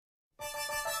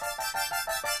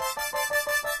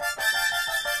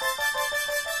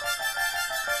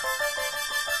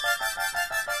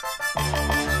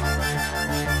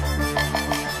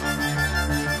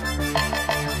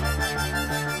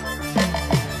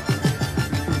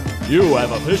You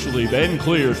have officially been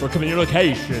cleared for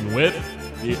communication with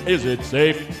the Is It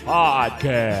Safe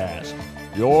podcast.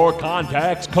 Your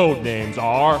contact's code names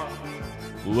are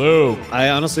Luke. I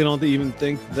honestly don't even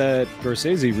think that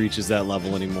Scorsese reaches that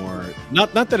level anymore.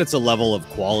 Not that it's a level of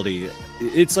quality.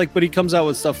 It's like, but he comes out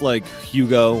with stuff like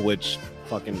Hugo, which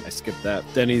I skipped that.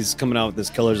 Then he's coming out with this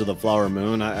Killers of the Flower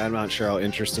Moon. I'm not sure how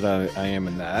interested I am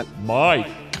in that. Mike.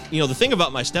 You know, the thing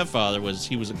about my stepfather was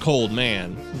he was a cold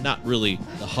man, not really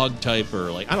the hug type or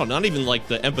like, I don't know, not even like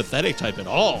the empathetic type at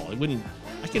all.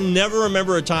 I can never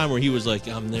remember a time where he was like,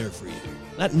 I'm there for you.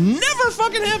 That never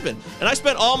fucking happened. And I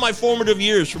spent all my formative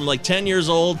years from like 10 years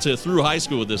old to through high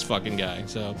school with this fucking guy.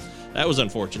 So that was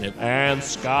unfortunate. And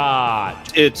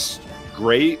Scott. It's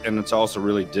great, and it's also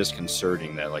really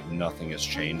disconcerting that like nothing has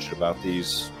changed about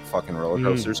these fucking roller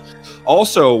coasters.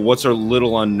 Also, what's a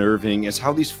little unnerving is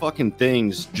how these fucking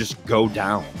things just go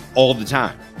down all the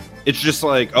time. It's just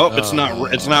like, it's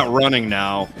not running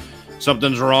now.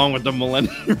 Something's wrong with the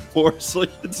Millennium Force.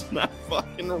 Like, it's not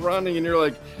fucking running, and you're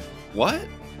like, what?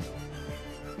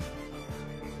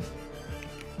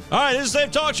 All right, this is the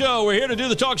Safe Talk Show. We're here to do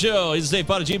the talk show. It's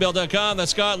safepod@gmail.com.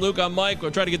 That's Scott, Luke, I'm Mike. We'll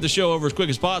try to get the show over as quick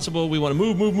as possible. We want to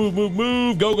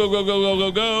move.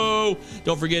 Go.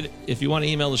 Don't forget, if you want to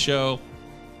email the show,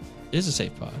 it is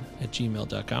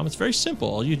safepod@gmail.com. It's very simple.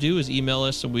 All you do is email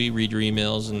us, and we read your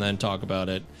emails and then talk about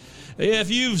it. If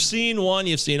you've seen one,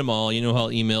 you've seen them all. You know how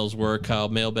emails work, how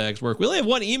mailbags work. We only have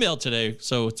one email today,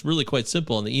 so it's really quite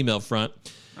simple on the email front.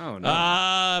 Oh,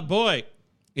 no. Boy.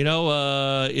 You know,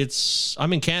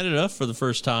 I'm in Canada for the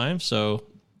first time, so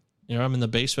I'm in the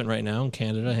basement right now in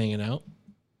Canada, hanging out.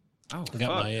 Oh, I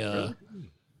got my,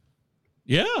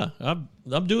 yeah,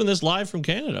 I'm doing this live from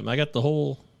Canada. I got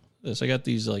I got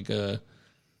these like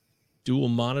dual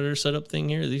monitor setup thing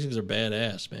here. These things are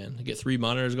badass, man. I get 3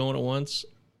 monitors going at once.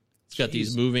 It's got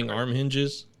these moving arm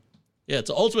hinges. Yeah, it's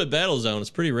an ultimate battle zone. It's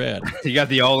pretty rad. You got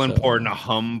the all-important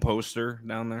hum poster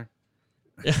down there.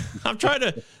 Yeah, I'm trying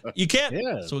to. You can't.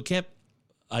 Yeah. So it can't.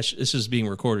 This is being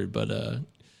recorded, but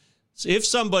if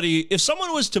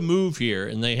someone was to move here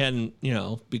and they hadn't,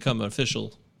 become an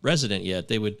official resident yet,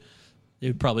 they would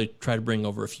probably try to bring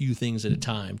over a few things at a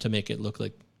time to make it look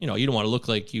like, you don't want to look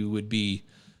like you would be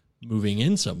moving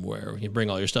in somewhere. You bring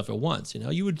all your stuff at once.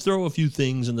 You would throw a few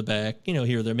things in the back.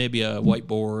 Here there may be a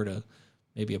whiteboard,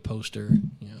 maybe a poster,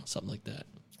 something like that.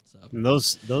 So and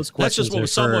those questions. That's just what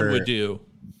someone would do.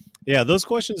 Yeah, those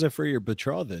questions are for your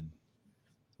betrothed.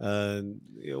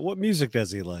 What music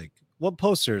does he like? What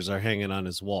posters are hanging on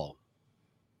his wall?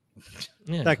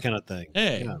 Yeah. That kind of thing.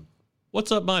 Hey,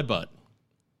 What's up my butt?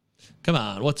 Come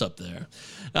on, what's up there?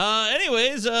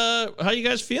 Anyways, how you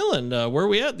guys feeling? Where are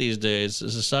we at these days?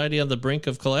 Is society on the brink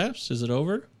of collapse? Is it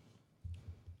over?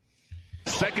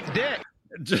 Second dick.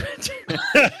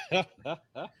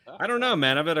 I don't know,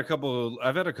 man. I've had a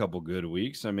couple good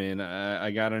weeks. I mean,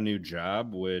 I got a new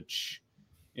job, which,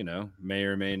 may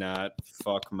or may not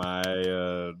fuck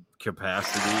my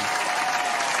capacity.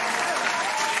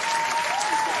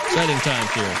 Exciting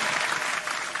times here.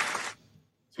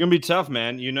 It's gonna be tough,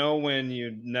 man. When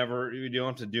you don't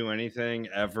have to do anything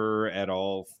ever at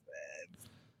all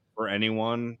for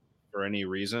anyone for any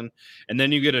reason, and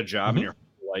then you get a job and your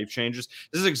life changes.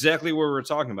 This is exactly what we're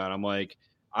talking about. I'm like,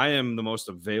 I am the most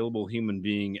available human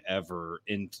being ever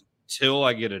until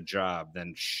I get a job.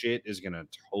 Then shit is gonna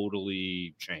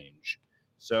totally change.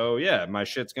 So yeah, my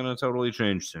shit's gonna totally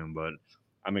change soon, but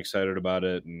I'm excited about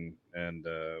it, and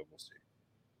we'll see.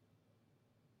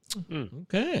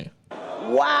 Okay.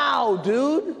 Wow,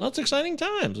 dude. That's exciting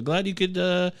times. I'm glad you could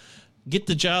get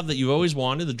the job that you've always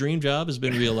wanted. The dream job has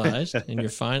been realized, and you're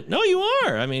fine. No, you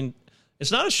are. I mean, it's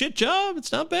not a shit job.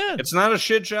 It's not bad. It's not a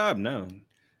shit job, no.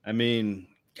 I mean,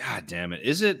 God damn it.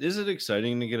 Is it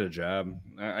exciting to get a job?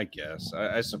 I guess.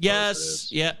 I suppose.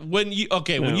 Yes. Yeah. When you've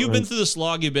been through the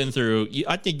slog you've been through,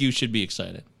 I think you should be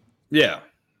excited. Yeah.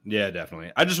 Yeah,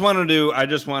 definitely. I just want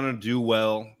to do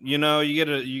well. You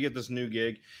get this new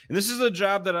gig, and this is a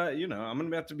job that I'm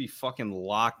going to have to be fucking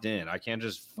locked in. I can't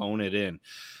just phone it in.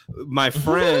 My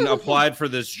friend applied for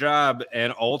this job,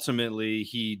 and ultimately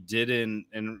he didn't,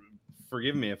 and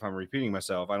forgive me if I'm repeating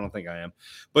myself. I don't think I am,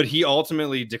 but he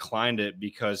ultimately declined it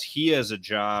because he has a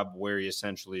job where he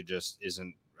essentially just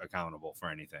isn't accountable for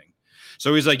anything.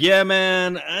 So he's like, yeah,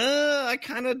 man,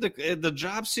 the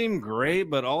job seemed great,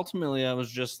 but ultimately I was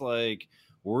just like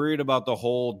worried about the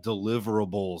whole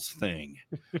deliverables thing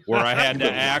where I had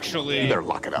to actually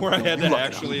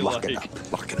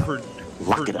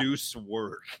produce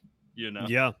work,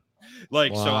 Yeah.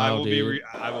 Like, wow, so I will be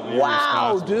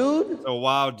wow, responsible. Dude. So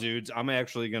wow, dudes, I'm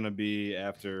actually going to be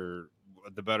after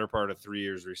the better part of 3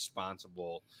 years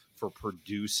responsible for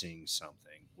producing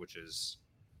something, which is,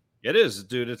 it is,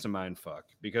 dude, it's a mind fuck,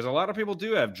 because a lot of people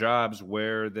do have jobs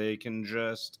where they can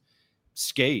just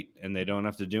skate and they don't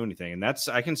have to do anything. And that's,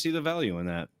 I can see the value in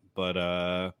that. But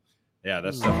yeah,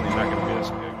 that's definitely not going to be as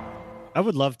big. I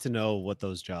would love to know what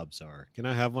those jobs are. Can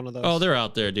I have one of those? Oh, they're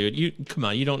out there, dude. You come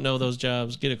on, you don't know those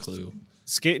jobs? Get a clue.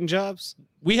 Skating jobs?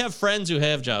 We have friends who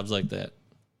have jobs like that.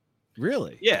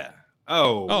 Really? Yeah.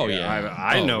 Oh yeah.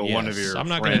 I know yes. one of your. I'm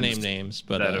not going to name names,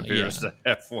 but that appears yeah. to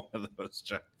have one of those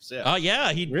jobs. Yeah. Oh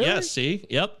yeah, he. Really? Yeah. See.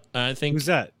 Yep. I think. Who's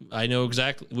that? I know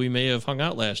exactly. We may have hung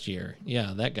out last year.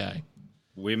 Yeah, that guy.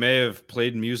 We may have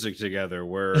played music together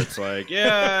where it's like,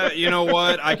 yeah, you know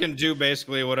what? I can do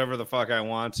basically whatever the fuck I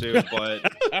want to, but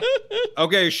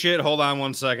okay, shit, hold on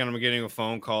 1 second. I'm getting a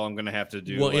phone call. I'm going to have to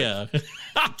do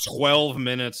 12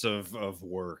 minutes of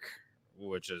work,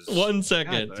 which is 1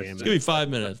 second. God damn it. It's going to be 5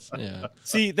 minutes. Yeah.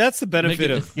 See, that's the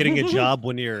benefit of getting a job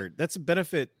when that's a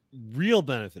benefit, real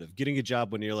benefit of getting a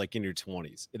job when you're like in your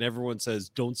 20s. And everyone says,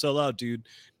 don't sell out, dude.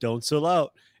 Don't sell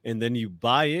out. And then you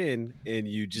buy in and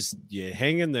you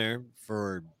hang in there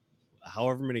for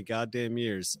however many goddamn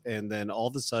years. And then all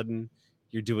of a sudden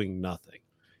you're doing nothing.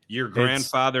 Your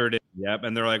grandfather did. Yep.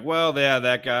 And they're like, well, yeah,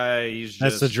 that guy,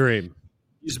 that's the dream.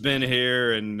 He's been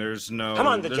here and there's no, Come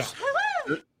on,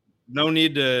 no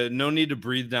need to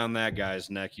breathe down that guy's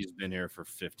neck. He's been here for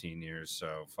 15 years.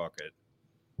 So fuck it.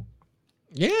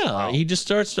 Yeah. Wow. He just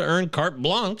starts to earn carte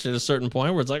blanche at a certain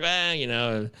point where it's like,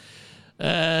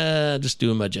 just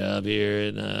doing my job here,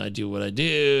 and I do what I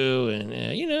do, and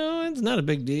it's not a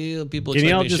big deal. People can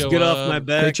y'all me to just show get up. off my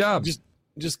back? Great job.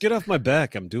 Just get off my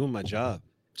back. I'm doing my job.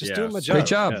 Doing my job. Great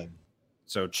job. Yeah.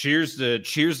 So cheers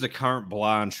to carte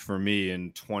blanche for me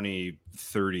in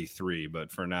 2033,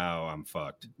 but for now I'm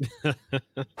fucked. Isn't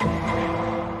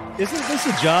this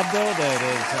a job though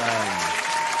that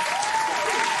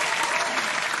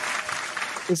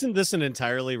is? Isn't this an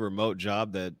entirely remote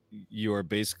job that you're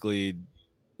basically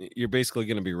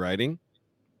going to be writing?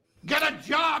 Get a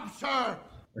job, sir.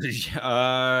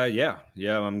 Yeah.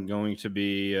 I'm going to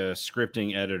be a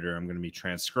scripting editor. I'm going to be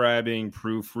transcribing,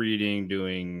 proofreading,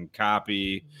 doing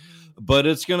copy. But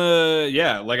it's gonna,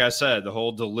 like I said, the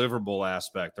whole deliverable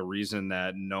aspect. The reason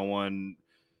that no one,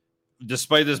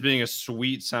 despite this being a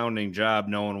sweet sounding job,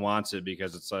 no one wants it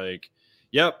because it's like,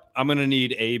 yep, I'm going to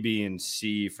need A, B, and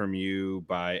C from you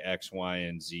by X, Y,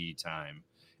 and Z time.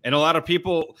 And a lot of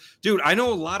people, dude, I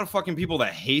know a lot of fucking people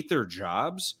that hate their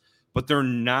jobs, but they're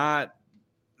not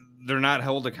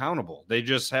held accountable. They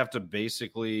just have to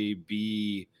basically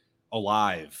be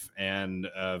alive and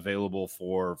available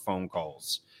for phone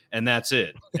calls. And that's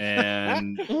it.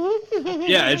 And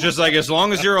yeah, it's just like, as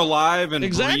long as you're alive and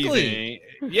breathing.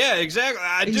 Yeah,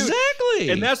 exactly. Exactly.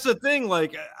 And that's the thing.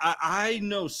 Like, I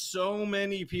know so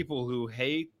many people who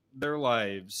hate their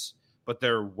lives, but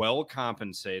they're well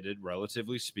compensated,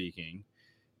 relatively speaking.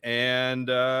 And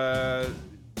no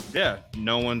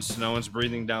one's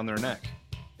breathing down their neck.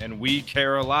 And we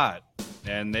care a lot.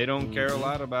 And they don't care a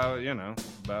lot about,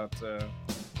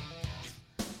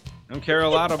 don't care a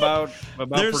lot about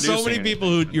There's so many people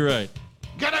who, you're right.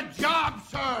 Get a job,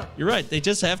 sir. You're right. They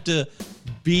just have to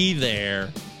be there.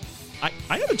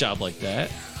 I have a job like that.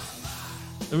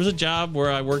 There was a job where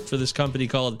I worked for this company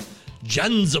called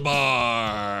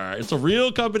Janzibar. It's a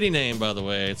real company name, by the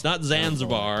way. It's not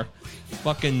Zanzibar.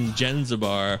 Fucking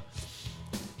Janzibar.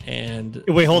 And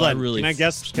wait, hold on. Really Can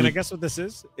I guess what this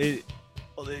is?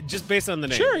 Just based on the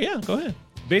name. Sure, yeah, go ahead.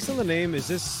 Based on the name, is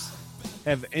this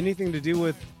have anything to do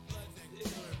with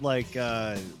like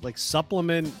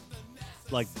supplement,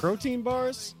 like protein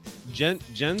bars?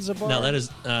 Janzibar? No, that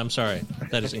is. I'm sorry,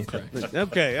 that is incorrect.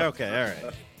 Okay, all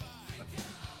right.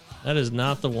 That is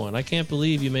not the one. I can't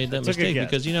believe you made that mistake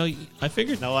because I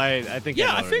figured. No, I think.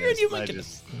 Yeah, I figured you might.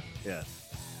 Yeah.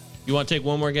 You want to take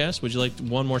one more guess? Would you like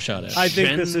one more shot at it? I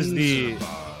think this is the.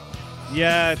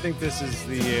 Yeah, I think this is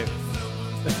the.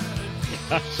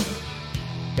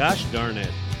 Gosh darn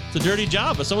it! It's a dirty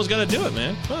job, but someone's got to do it,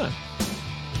 man. Come on.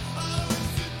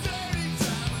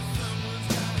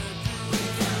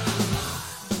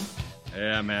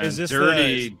 Yeah, man. Is this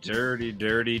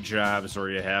dirty jobs where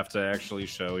you have to actually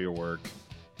show your work.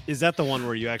 Is that the one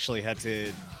where you actually had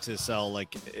to sell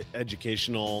like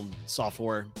educational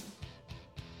software?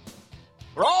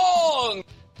 Wrong.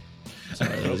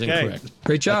 Sorry, that was incorrect.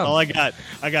 Great job. That's all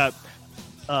I got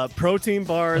protein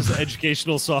bars,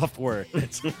 educational software.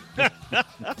 Yeah,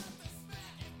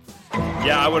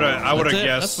 I would have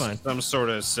guessed That's fine. some sort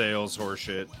of sales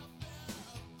horseshit.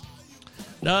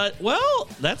 Well,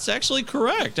 that's actually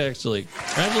correct, actually.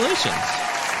 Congratulations.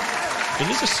 It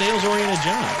is a sales-oriented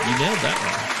job. You nailed that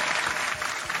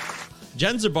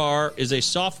Jenzabar is a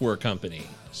software company.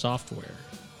 Software.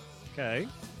 Okay.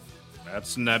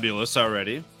 That's nebulous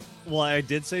already. Well, I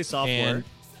did say software. And,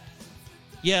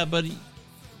 yeah, but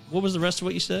what was the rest of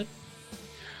what you said?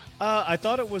 I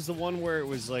thought it was the one where it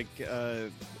was like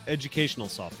educational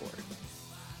software.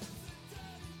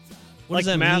 What does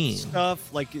that math mean?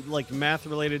 Stuff, like math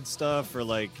related stuff, or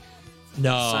like No,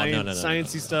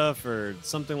 sciencey stuff, or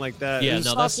something like that. Yeah,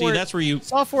 no, that's where you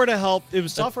software to help. It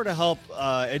was software to help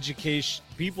education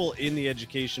people in the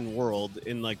education world,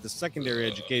 in like the secondary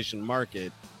education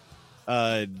market,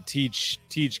 teach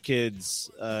kids.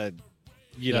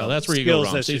 No, that's where you go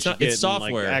wrong. So it's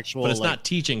software, like actual, but it's like, not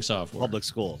teaching software. Public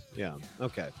school. Yeah.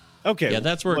 Okay. Yeah,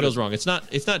 that's where it goes wrong. It's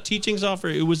not teaching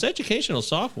software. It was educational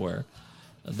software.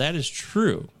 That is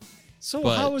true. So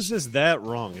how is this that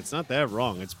wrong? It's not that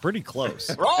wrong. It's pretty close.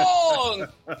 Wrong!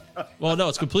 Well, no,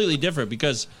 it's completely different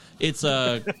because it's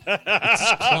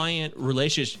it's client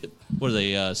relationship. What are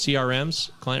they? CRMs,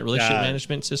 client relationship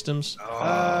management systems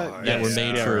that were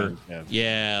made for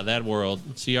that world.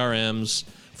 CRMs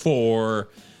for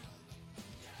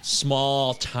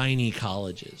small, tiny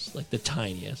colleges, like the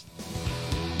tiniest.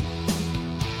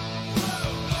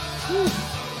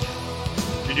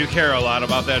 Did you care a lot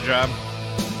about that job?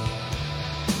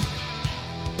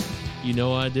 You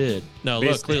know I did. No,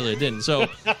 look, clearly I didn't. So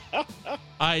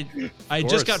I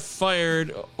just got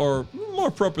fired, or more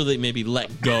appropriately, maybe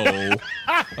let go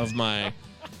of my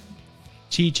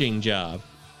teaching job.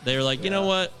 They were like, you know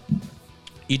what?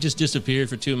 You just disappeared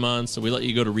for 2 months, so we let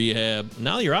you go to rehab.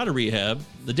 Now you're out of rehab.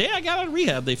 The day I got out of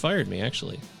rehab, they fired me,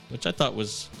 actually, which I thought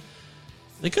was...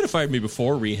 They could have fired me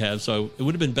before rehab, so it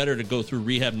would have been better to go through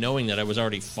rehab knowing that I was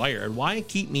already fired. Why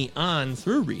keep me on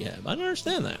through rehab? I don't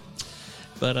understand that.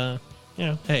 But,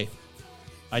 hey,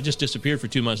 I just disappeared for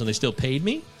 2 months and they still paid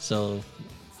me, so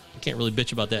I can't really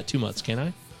bitch about that too much, can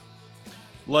I?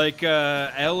 Like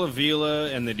Al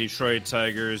Avila and the Detroit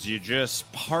Tigers, you just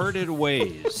parted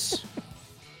ways.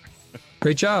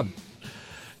 Great job.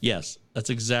 Yes, that's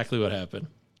exactly what happened.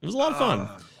 It was a lot of fun.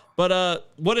 But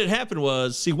what had happened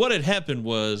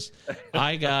was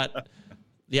I got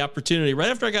the opportunity right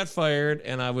after I got fired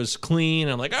and I was clean.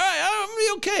 I'm like, all right, I'm gonna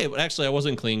be okay. But actually, I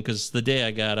wasn't clean because the day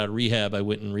I got out of rehab, I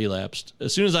went and relapsed.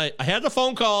 As soon as I had the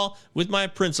phone call with my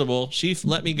principal, she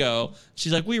let me go.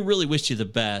 She's like, we really wish you the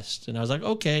best. And I was like,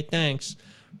 okay, thanks.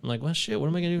 I'm like, well, shit, what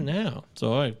am I going to do now?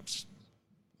 So I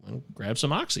grabbed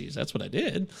some oxys. That's what I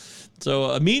did.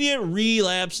 So immediate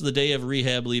relapse the day of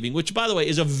rehab leaving, which, by the way,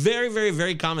 is a very, very,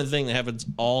 very common thing that happens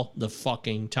all the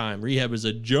fucking time. Rehab is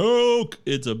a joke.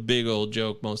 It's a big old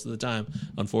joke most of the time,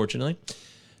 unfortunately.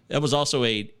 That was also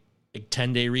a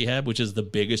 10-day rehab, which is the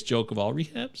biggest joke of all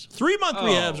rehabs. 3-month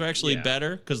rehabs are actually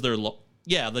better because they're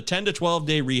the 10 to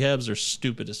 12-day rehabs are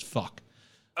stupid as fuck.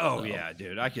 Oh yeah,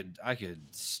 dude. I could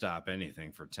stop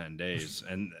anything for 10 days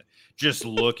and just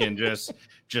looking,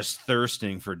 just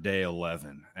thirsting for day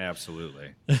 11. Absolutely.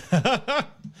 I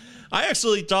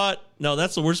actually thought, no,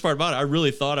 that's the worst part about it. I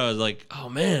really thought, I was like, oh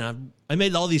man, I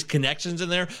made all these connections in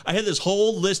there. I had this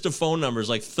whole list of phone numbers,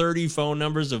 like 30 phone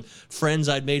numbers of friends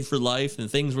I'd made for life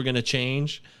and things were going to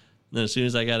change. And then as soon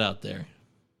as I got out there,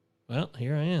 well,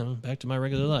 here I am back to my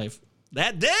regular life.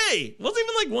 That day, it wasn't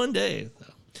even like one day. So.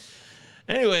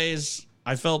 Anyways,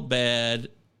 I felt bad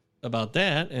about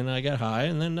that, and I got high,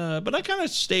 and then, but I kind of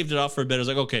staved it off for a bit. I was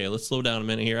like, okay, let's slow down a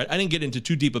minute here. I didn't get into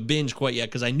too deep a binge quite yet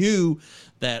because I knew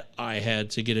that I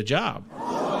had to get a job.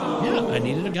 Yeah, I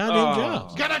needed a goddamn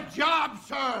job. Get a job,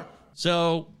 sir!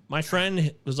 So my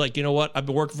friend was like, you know what? I've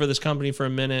been working for this company for a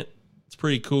minute. It's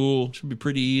pretty cool. Should be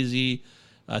pretty easy.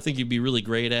 I think you'd be really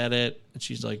great at it. And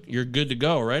she's like, you're good to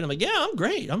go, right? I'm like, yeah, I'm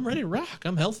great. I'm ready to rock.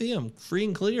 I'm healthy. I'm free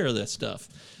and clear of that stuff.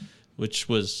 Which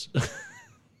was,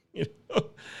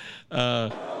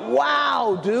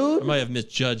 wow, dude! I might have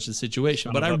misjudged the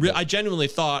situation, but I genuinely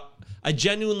thought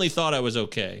I was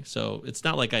okay. So it's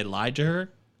not like I lied to her,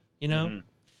 you know. Mm-hmm.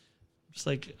 It's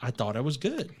like I thought I was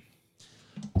good.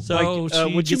 So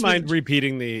would you mind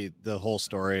repeating the whole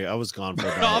story? I was gone for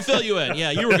a No, I'll fill you in.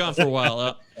 Yeah, you were gone for a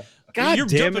while. God you're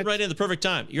damn jumping it. right in the perfect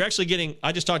time. You're actually getting.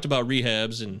 I just talked about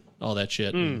rehabs and all that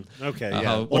shit. Okay,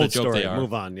 yeah. What a joke story. they are.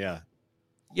 Move on. Yeah.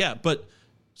 Yeah, but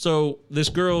so this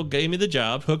girl gave me the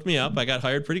job, hooked me up. I got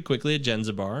hired pretty quickly at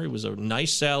Jenzabar. It was a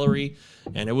nice salary,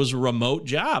 and it was a remote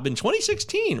job. In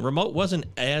 2016, remote wasn't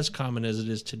as common as it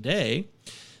is today,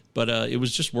 but it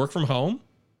was just work from home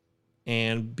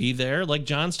and be there like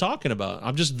John's talking about.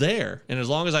 I'm just there. And as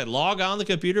long as I log on the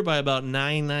computer by about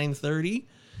 9:30,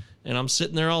 and I'm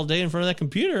sitting there all day in front of that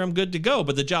computer, I'm good to go.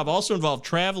 But the job also involved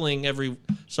traveling every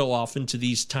so often to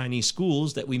these tiny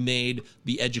schools that we made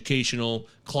the educational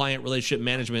client relationship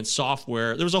management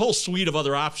software. There was a whole suite of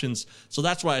other options. So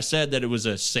that's why I said that it was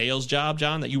a sales job,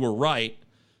 John, that you were right,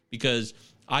 because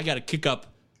I got to kick up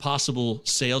possible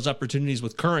sales opportunities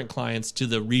with current clients to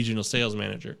the regional sales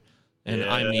manager, and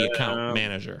I'm the account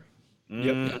manager.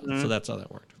 Yeah, so that's how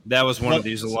that worked. That was one of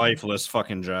these lifeless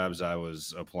fucking jobs I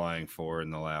was applying for in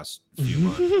the last few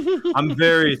months. I'm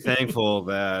very thankful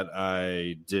that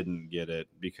I didn't get it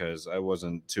because I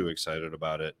wasn't too excited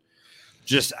about it.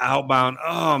 Just outbound.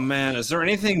 Oh man, is there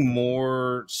anything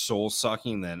more soul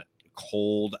sucking than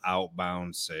cold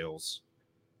outbound sales?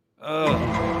 Oh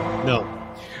no.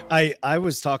 I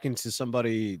was talking to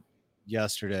somebody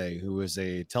yesterday who was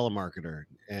a telemarketer,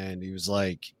 and he was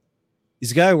like,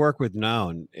 he's a guy I work with now,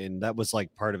 and that was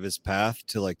like part of his path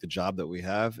to like the job that we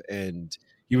have. And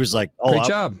he was like, "Oh, great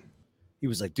job." He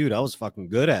was like, "Dude, I was fucking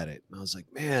good at it." And I was like,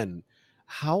 "Man,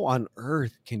 how on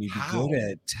earth can you be good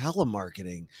at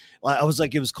telemarketing?" I was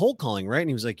like, "It was cold calling, right?" And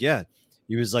he was like, "Yeah."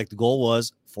 He was like, "The goal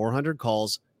was 400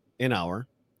 calls an hour."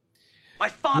 My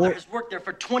father has worked there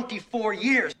for 24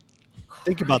 years.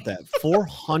 Think about that.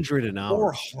 400 an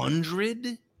hour.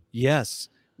 400? Yes.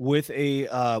 With a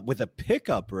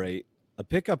pickup rate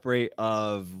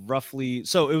of roughly,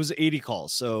 so it was 80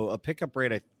 calls. So a pickup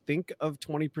rate, I think, of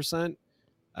 20%.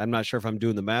 I'm not sure if I'm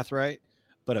doing the math right,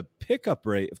 but a pickup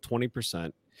rate of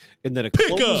 20%. And then a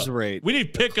close rate. We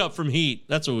need pickup from Heat.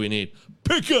 That's what we need.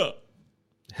 Pickup.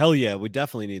 Hell yeah, we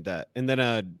definitely need that. And then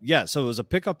so it was a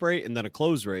pickup rate and then a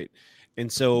close rate.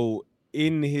 And so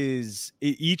in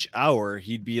each hour,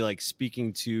 he'd be like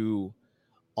speaking to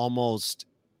almost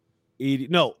 80.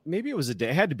 No, maybe it was a day.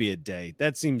 It had to be a day.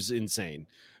 That seems insane.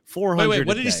 400. Wait,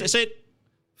 what did he say?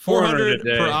 400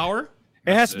 per hour?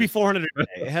 It has to be 400 a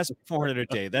day. It has to be 400 a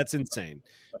day. That's insane.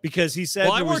 Because he said,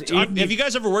 have you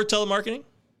guys ever worked telemarketing?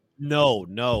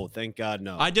 No, thank God,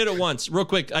 no. I did it once, real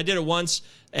quick. I did it once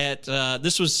at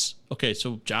this was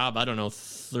so job, I don't know,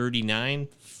 39,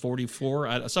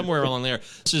 44, somewhere along there.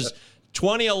 This is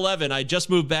 2011. I just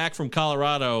moved back from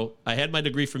Colorado. I had my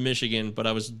degree from Michigan, but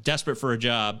I was desperate for a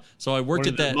job, so I worked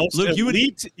at that most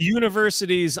elite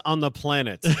universities on the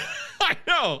planet.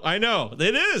 I know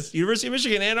it is University of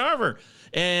Michigan, Ann Arbor,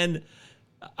 and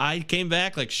I came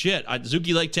back like shit.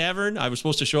 Zuki Lake Tavern. I was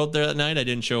supposed to show up there that night. I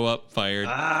didn't show up. Fired.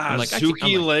 I'm like,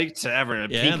 Zuki Lake Tavern.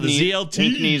 Yeah, the ZLT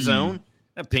Pinckney zone.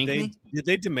 Pinckney. Did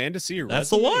they demand to see your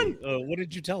That's resume? the one. What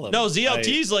did you tell them? No,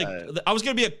 ZLT's I was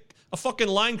gonna be a fucking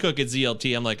line cook at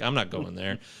ZLT. I'm like, I'm not going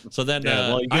there. So then,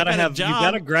 you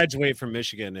gotta graduate from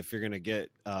Michigan if you're gonna get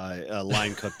a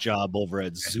line cook job over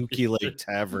at Zuki Lake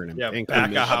Tavern in Pinckney, back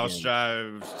Michigan. a house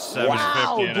drive,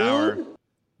 $7.50 an hour.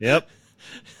 Yep.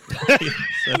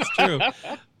 That's true.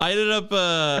 I ended up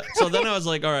so then I was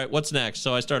like, all right, what's next?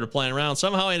 So I started playing around.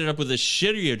 Somehow I ended up with this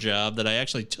shittier job that I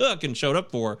actually took and showed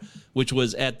up for, which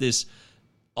was at this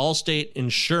Allstate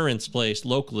insurance place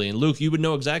locally. And Luke, you would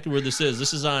know exactly where this is.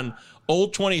 This is on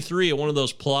Old 23 at one of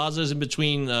those plazas in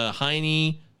between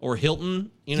Heine or Hilton,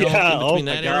 in between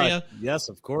that area. Yes,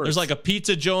 of course. There's like a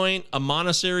pizza joint, a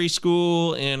Montessori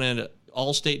school, and an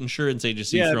Allstate insurance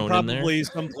agency thrown in there. Probably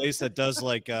some place that does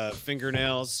like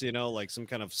fingernails, like some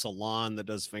kind of salon that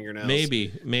does fingernails.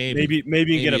 Maybe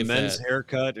you get a men's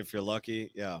haircut if you're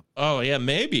lucky. Yeah. Oh yeah,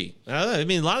 maybe. I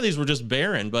mean, a lot of these were just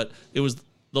barren, but it was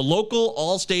the local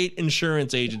Allstate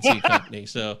insurance agency company.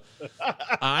 So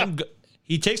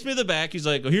he takes me to the back. He's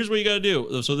like, well, here's what you got to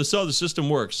do. So this is how the system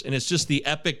works. And it's just the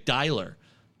epic dialer.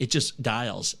 It just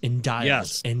dials and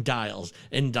dials and dials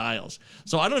and dials.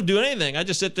 So I don't do anything. I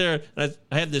just sit there and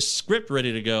I have this script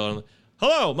ready to go. And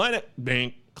hello, my name,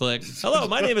 bing, click. Hello,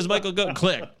 my name is Michael Go,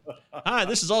 click. Hi,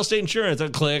 this is Allstate Insurance,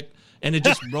 click. And it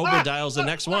just robo dials the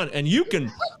next one. And you can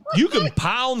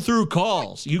pound through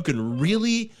calls. You can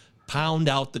really pound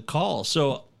out the call.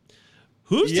 So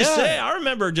who's to say? I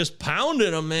remember just pounding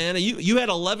them, man. You had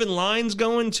 11 lines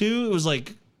going too.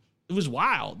 It was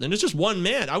wild. And it's just one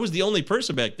man. I was the only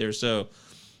person back there. So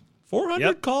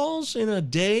 400 calls in a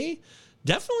day,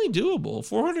 definitely doable.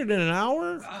 400 in an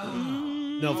hour?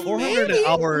 No, 400 an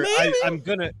hour. I'm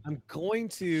going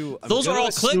to. Those are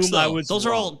all clicks, though. Those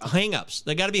are all hangups.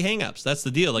 They got to be hangups. That's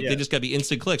the deal. Like they just got to be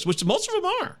instant clicks, which most of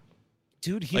them are.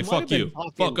 Dude, he like, might fuck have you. been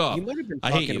talking, Fuck off. He might have been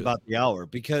I hate talking you. about the hour,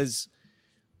 because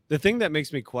the thing that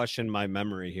makes me question my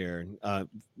memory here,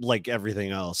 like everything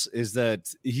else, is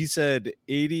that he said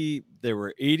there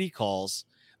were 80 calls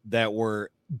that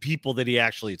were people that he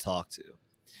actually talked to.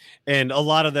 And a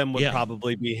lot of them would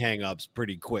probably be hangups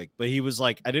pretty quick. But he was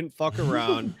like, I didn't fuck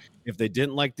around. If they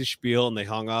didn't like the spiel and they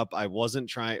hung up, I wasn't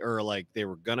trying, or like they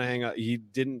were gonna hang up. He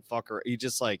didn't fuck her. He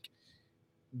just like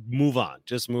move on.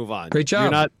 Just move on. Great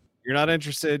job. You're not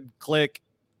interested. Click,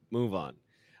 move on.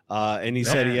 And he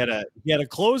said he had a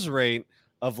close rate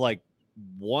of like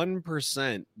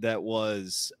 1% that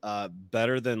was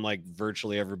better than like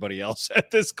virtually everybody else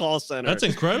at this call center. That's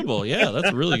incredible. Yeah,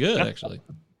 that's really good actually.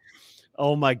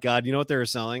 Oh my God. You know what they were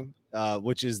selling?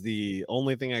 Which is the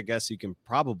only thing I guess you can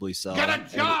probably sell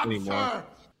anymore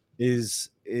is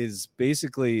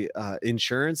basically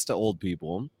insurance to old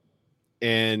people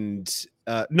and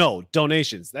no,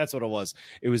 donations. That's what it was.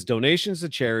 It was donations to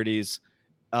charities.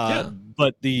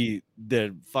 But the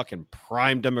fucking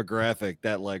prime demographic,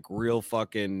 that like real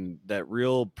prime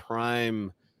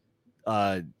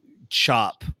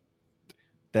chop,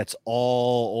 that's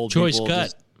all old choice people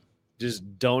cut.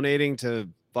 Just donating to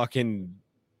fucking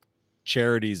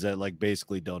charities that like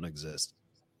basically don't exist.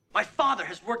 My father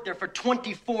has worked there for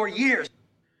 24 years.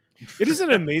 It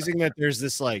isn't amazing that there's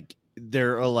this like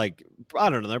there are like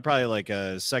I don't know, they're probably like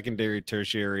a secondary,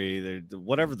 tertiary,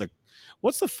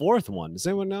 what's the fourth one? Does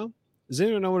anyone know? Does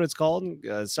anyone know what it's called?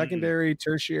 Secondary,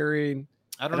 tertiary.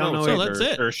 I don't know. So that's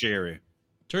it. Tertiary.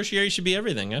 Tertiary should be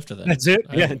everything after that. That's it.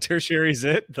 Yeah, tertiary is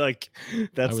it. Like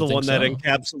that's the one that so.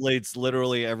 encapsulates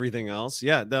literally everything else.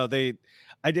 Yeah, no,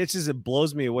 it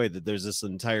blows me away that there's this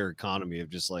entire economy of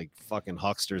just like fucking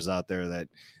hucksters out there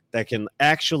that can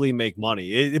actually make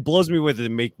money. It blows me away that they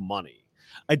make money.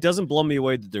 It doesn't blow me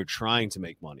away that they're trying to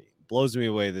make money. It blows me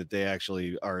away that they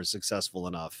actually are successful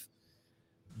enough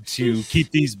to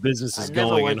keep these businesses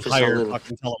going and hire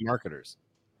fucking telemarketers.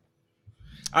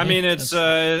 I mean, it's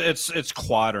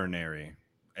quaternary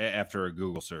after a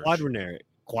Google search. Quaternary,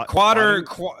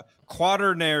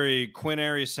 quaternary,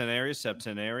 quinary, centenary,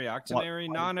 septenary, octenary,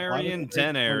 nonary, and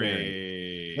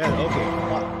denary. Yeah,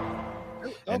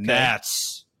 okay. And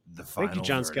that's the final. Thank you,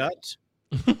 John verdict.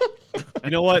 Scott. You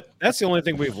know what? That's the only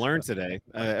thing we've learned today.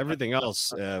 Everything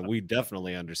else, we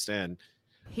definitely understand.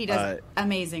 He does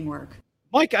amazing work.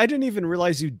 Mike, I didn't even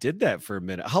realize you did that for a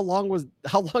minute. How long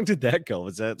did that go?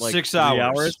 Was that like 6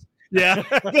 hours? Yeah.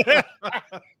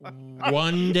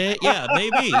 One day. Yeah,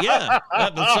 maybe. Yeah.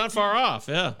 That's not far off.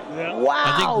 Yeah. Wow,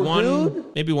 I think dude.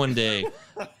 maybe one day.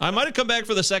 I might have come back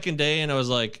for the second day and I was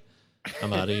like,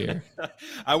 I'm out of here.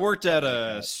 I worked at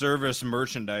a service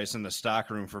merchandise in the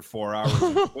stockroom for 4 hours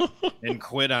and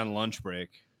quit on lunch break.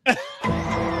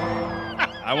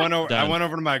 I went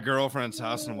over to my girlfriend's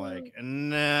house and I'm like,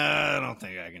 nah, I don't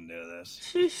think I can do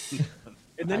this.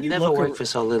 And then I never worked for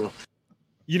so little.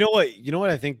 You know what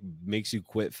I think makes you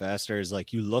quit faster is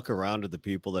like you look around at the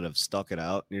people that have stuck it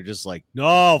out and you're just like,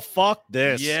 no, fuck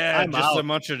this. Yeah, I'm just out. a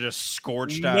bunch of just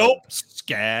scorched out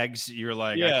skags. You're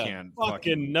like, I can't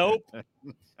fucking nope.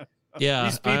 Yeah,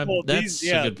 these people, that's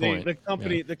a good point.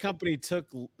 The company took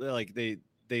like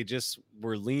they just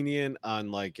were lenient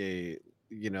on like a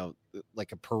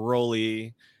like a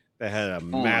parolee that had a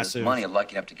massive money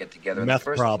lucky enough to get together meth in the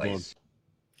first problem. place.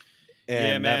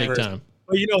 And man. Big time.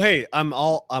 But hey, I'm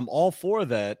all for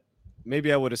that.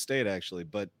 Maybe I would have stayed actually,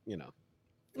 but Yeah,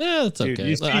 that's okay.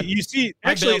 Dude, you see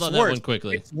actually bailed it's on that worse. one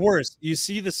quickly. It's worse. You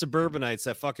see the suburbanites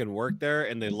that fucking work there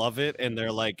and they love it and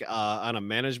they're like on a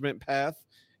management path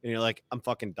and you're like, I'm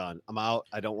fucking done. I'm out.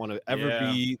 I don't want to ever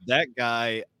be that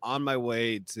guy on my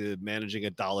way to managing a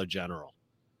Dollar General.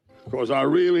 Because I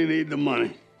really need the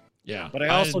money. Yeah. But I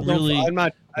also I'm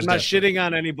not shitting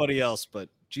on anybody else, but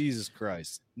Jesus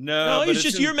Christ. No, it's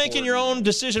just you're making your own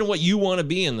decision what you want to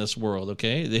be in this world,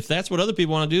 okay? If that's what other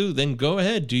people want to do, then go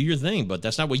ahead, do your thing. But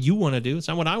that's not what you want to do. It's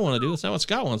not what I want to do. It's not what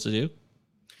Scott wants to do.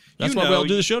 That's why we all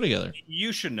do the show together.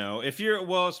 You should know. If you're,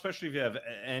 especially if you have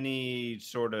any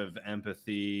sort of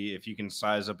empathy, if you can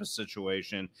size up a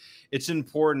situation, it's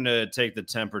important to take the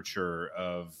temperature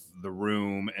of the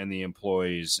room and the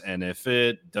employees. And if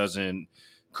it doesn't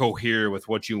cohere with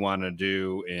what you want to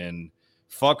do in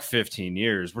 15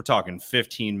 years, we're talking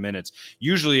 15 minutes.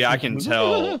 Usually I can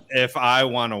tell if I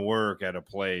want to work at a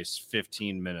place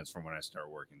 15 minutes from when I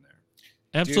start working there.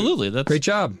 Absolutely. That's great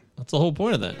job. That's the whole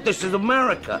point of that. This is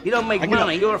America. You don't make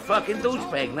money, you're a fucking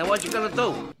douchebag. Now what you gonna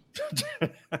do?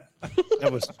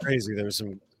 That was crazy. There was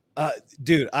some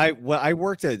dude, I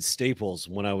worked at Staples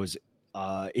when I was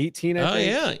 18, I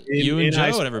think. Yeah. You and Joe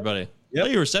and everybody. Well,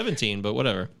 you were 17, but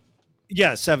whatever.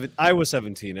 Yeah, I was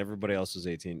 17. Everybody else was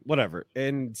 18. Whatever.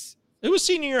 And it was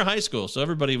senior year of high school, so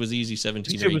everybody was easy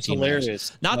 17 or 18. It was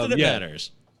hilarious. Not that it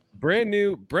matters. Brand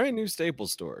new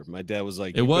Staples store. My dad was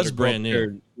like, it was brand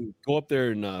new. Go up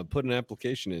there and put an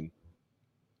application in.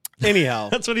 Anyhow,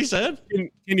 that's what he said. Can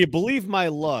you believe my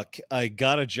luck? I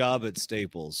got a job at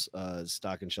Staples,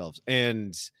 stocking shelves,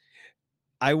 and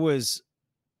I was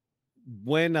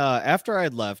after I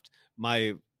had left,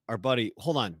 our buddy.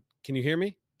 Hold on, can you hear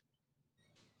me?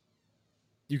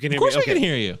 You can hear me. Of course, I can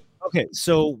hear you. Okay,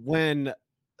 so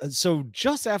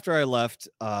just after I left,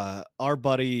 our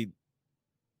buddy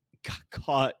got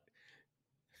caught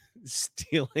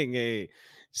stealing a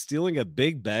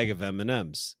big bag of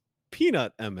M&Ms,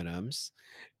 peanut M&Ms,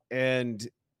 and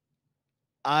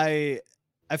I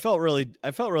felt really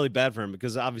bad for him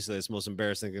because obviously it's the most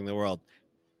embarrassing thing in the world.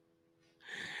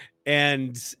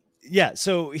 And yeah,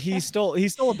 so he stole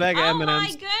a bag of M&Ms. Oh my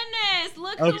goodness!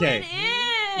 Look who it is.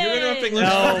 You're interrupting.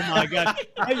 Oh my god!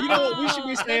 You know what we should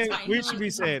be saying? We should be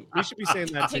saying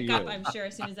that to Pick you. up, I'm sure,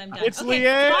 as soon as I'm done. It's okay,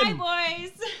 Leanne. Bye,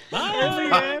 boys.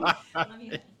 Bye,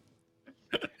 Leanne.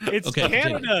 It's okay,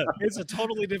 Canada. It's a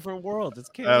totally different world. It's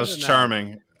Canada. That was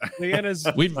charming. Leanna's.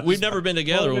 We've never been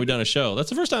together when we've done a show. That's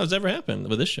the first time it's ever happened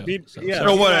with this show.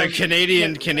 So what?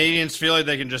 Canadians feel like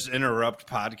they can just interrupt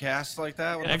podcasts like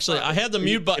that? Actually, I had the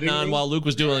mute button on while Luke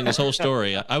was doing this whole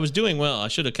story. I was doing well. I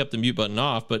should have kept the mute button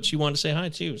off, but she wanted to say hi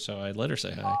too, so I let her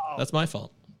say hi. That's my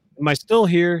fault. Am I still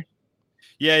here?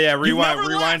 Yeah.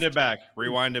 Rewind it back.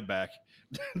 Rewind it back.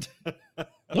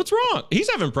 What's wrong? He's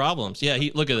having problems. Yeah,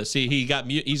 look at this. See, he got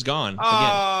mute. He's gone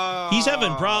again. He's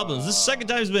having problems. This is the second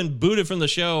time he's been booted from the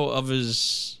show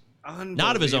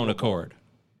not of his own accord.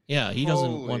 Yeah, he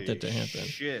doesn't want that to happen.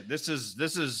 Shit, this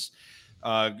is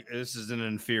an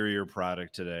inferior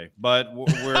product today, but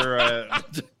we're I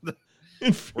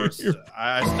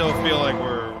still feel like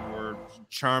we're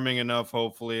charming enough.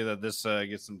 Hopefully that this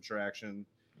gets some traction.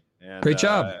 And, great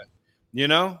job.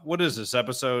 What is this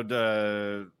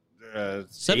episode?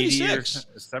 76.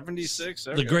 76.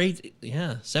 Okay. The great,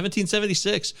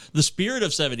 1776. The spirit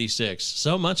of 76.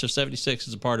 So much of 76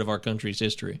 is a part of our country's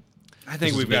history. I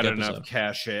think we've got enough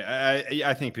cachet.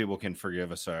 I think people can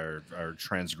forgive us our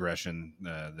transgression.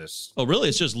 This. Oh, really?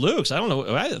 It's just Luke's. I don't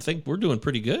know. I think we're doing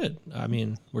pretty good. I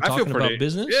mean, we're talking about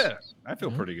business. Yeah, I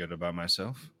feel pretty good about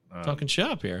myself. Talking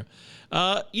shop here.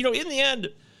 In the end,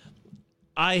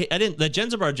 I didn't that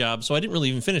Jenzabar job, so I didn't really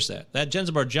even finish that. That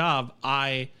Jenzabar job,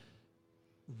 I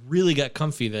really got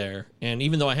comfy there. And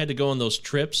even though I had to go on those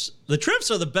trips, the trips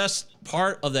are the best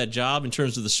part of that job in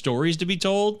terms of the stories to be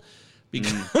told,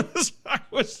 because I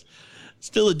was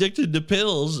still addicted to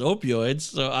pills, opioids.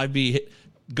 So I'd be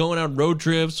going on road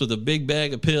trips with a big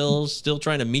bag of pills, still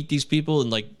trying to meet these people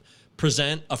and like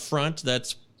present a front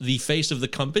that's the face of the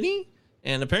company.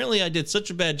 And apparently I did such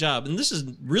a bad job. And this is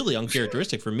really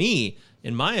uncharacteristic for me,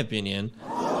 in my opinion,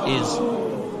 is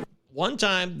one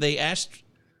time they asked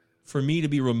for me to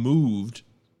be removed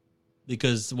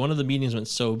because one of the meetings went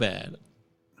so bad,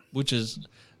 which is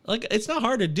like, it's not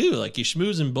hard to do. Like you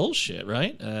schmoozing bullshit,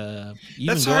 right?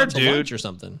 That's hard, dude. Lunch or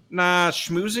something. Nah,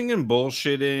 schmoozing and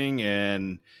bullshitting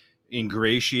and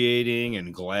ingratiating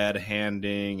and glad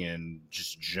handing and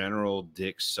just general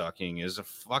dick sucking is a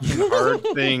fucking hard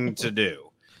thing to do.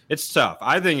 It's tough.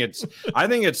 I think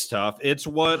it's tough. It's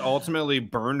what ultimately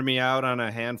burned me out on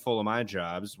a handful of my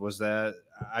jobs, was that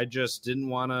I just didn't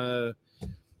want to,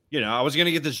 I was going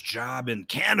to get this job in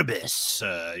cannabis,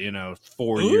 4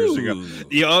 years ago.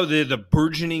 The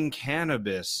burgeoning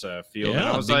cannabis field. Yeah, and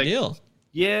I was big like, deal.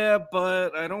 Yeah,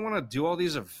 but I don't want to do all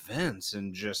these events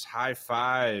and just high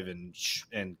five and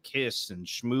kiss and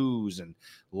schmooze and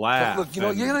laugh. Look, you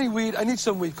got any weed? I need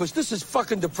some weed because this is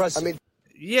fucking depressing. I mean,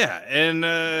 yeah, and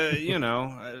I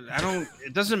don't.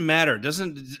 It doesn't matter. It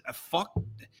doesn't fuck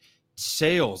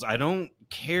sales. I don't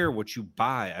care what you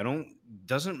buy.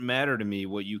 Doesn't matter to me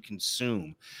what you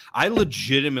consume. I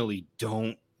legitimately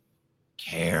don't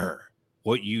care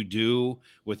what you do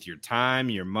with your time,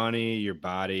 your money, your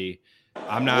body.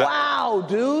 I'm not. Wow,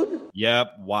 dude.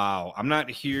 Yep. Wow. I'm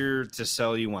not here to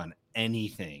sell you on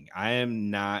anything. I am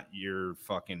not your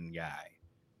fucking guy.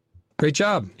 Great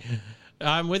job.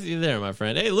 I'm with you there, my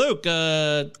friend. Hey, Luke,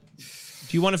 do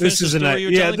you want to finish the story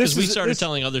you're telling? Because we started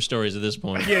telling other stories at this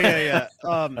point. Yeah.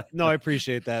 No, I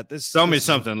appreciate that. Tell me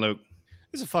something, Luke.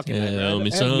 This is a fucking Tell me I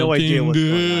have something no idea what's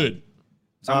good.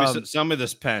 going on. Sell me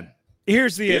this pen.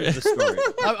 Here's the end of the story.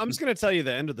 I'm just going to tell you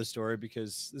the end of the story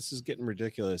because this is getting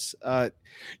ridiculous.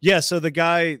 So the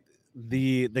guy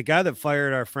that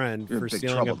fired our friend for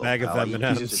stealing a bag of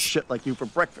M&Ms, piece of shit like you for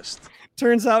breakfast.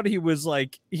 Turns out he was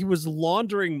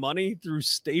laundering money through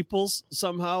Staples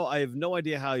somehow. I have no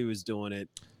idea how he was doing it.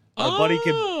 Our buddy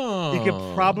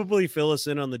could probably fill us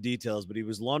in on the details, but he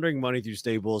was laundering money through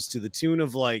Staples to the tune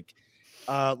of like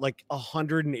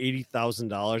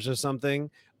 $180,000 or something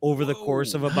over the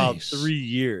course of about 3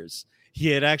 years. He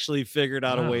had actually figured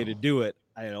out a way to do it.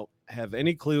 I don't have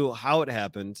any clue how it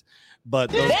happened, but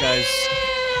those guys.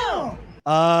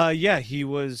 Yeah, he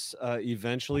was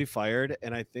eventually fired,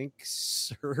 and I think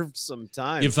served some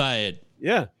time. You fired.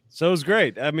 Yeah, so it was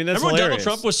great. I mean, that's Remember when hilarious.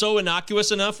 Donald Trump was so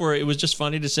innocuous enough where it was just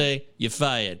funny to say you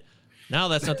fired. Now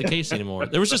that's not the case anymore.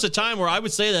 There was just a time where I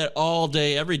would say that all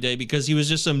day, every day, because he was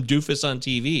just some doofus on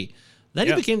TV. Then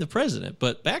he became the president.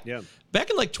 But back in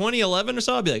like 2011 or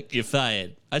so, I'd be like, "You're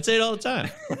fired." I'd say it all the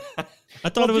time. I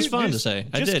thought it was fun to say.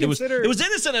 I did. It was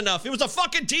innocent enough. It was a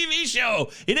fucking TV show.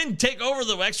 He didn't take over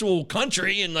the actual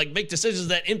country and like make decisions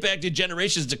that impacted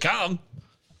generations to come.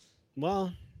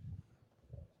 Well,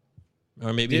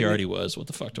 or maybe he already was. What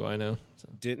the fuck do I know?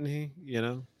 Didn't he? You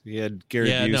know, he had Gary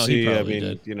Busey. No, he probably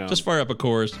did. You know, just fire up a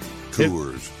Coors.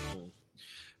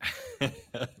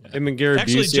 Him and Gary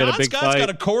Actually, Busey John had a big Scott's fight. got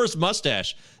a Coors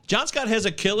mustache. John Scott has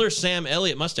a killer Sam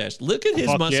Elliott mustache. Look at his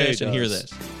mustache and hear this.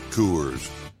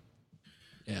 Coors.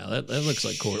 Yeah, that looks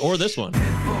like Coors. Or this one.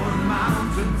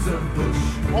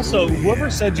 Also,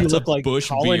 whoever said you look like Bush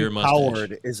Colin beer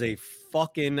Howard is a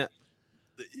fucking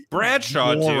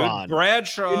Bradshaw, moron. dude.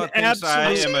 Bradshaw thinks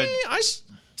I am a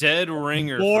dead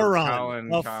ringer for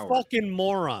Colin Coward. Fucking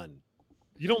moron.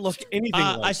 You don't look anything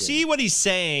like I him. see what he's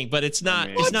saying, but it's not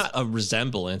it's not a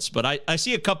resemblance, but I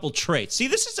see a couple traits. See,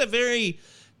 this is a very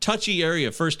touchy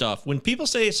area. First off, when people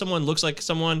say someone looks like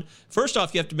someone, first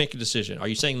off, you have to make a decision. Are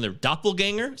you saying they're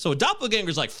doppelganger? So a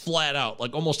doppelganger is like flat out,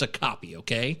 like almost a copy,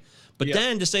 okay? But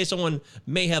then to say someone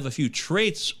may have a few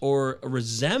traits or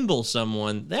resemble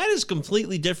someone, that is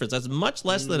completely different. That's much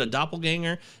less than a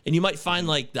doppelganger. And you might find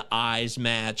like the eyes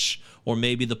match, or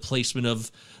maybe the placement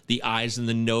of the eyes and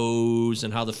the nose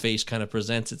and how the face kind of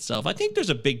presents itself. I think there's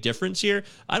a big difference here.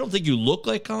 I don't think you look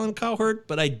like Colin Cowherd,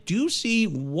 but I do see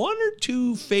one or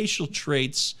two facial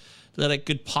traits that I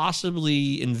could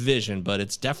possibly envision, but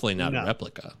it's definitely not a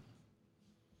replica.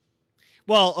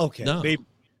 Well, okay. No.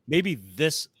 Maybe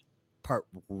this part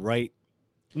right.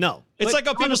 No. It's like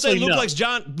how people say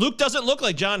honestly, Luke doesn't look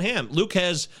like John Hamm. Luke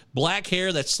has black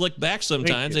hair that's slicked back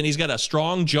sometimes, and he's got a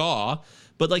strong jaw.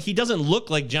 But like he doesn't look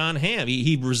like John Hamm.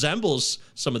 He resembles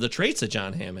some of the traits that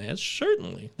John Hamm has.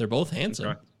 Certainly, they're both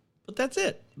handsome, but that's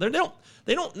it. They don't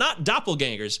not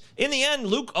doppelgangers. In the end,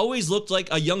 Luke always looked like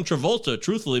a young Travolta.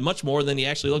 Truthfully, much more than he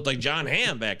actually looked like John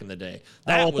Hamm back in the day.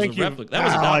 That was a replica. That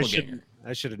was a doppelganger.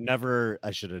 I should have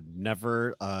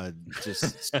never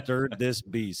just stirred this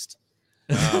beast.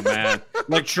 Oh man,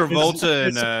 like Travolta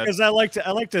and because I like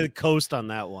to coast on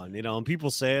that one, you know. And people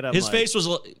say it. Your face was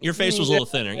a little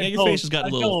thinner. Yeah, your face has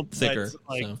got a little thicker.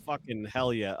 Like fucking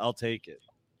hell yeah, I'll take it.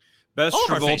 Best all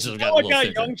Travolta. Our faces have got a little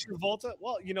thicker. Young Travolta.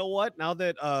 Well, you know what? Now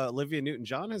that Olivia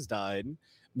Newton-John has died,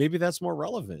 maybe that's more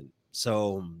relevant.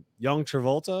 So young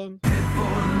Travolta.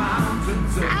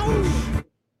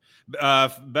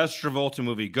 Best Travolta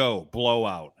movie. Go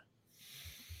Blowout.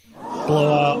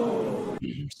 Blowout.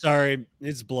 Sorry,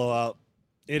 it's Blowout.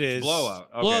 It is Blowout.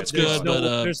 Okay. Well, it's good,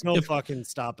 but there's no fucking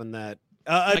stopping that.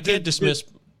 I can't dismiss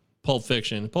Pulp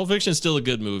Fiction. Pulp Fiction is still a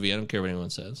good movie. I don't care what anyone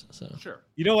says. So sure.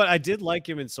 You know what? I did like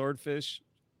him in Swordfish.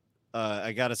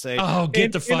 I gotta say. Oh,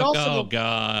 get the fuck! Oh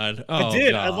God! Oh, I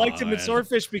did. God. I liked him in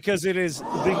Swordfish because it is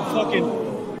the big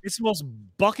fucking. It's the most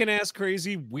bucking ass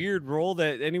crazy weird role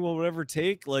that anyone would ever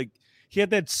take. Like he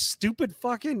had that stupid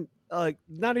fucking.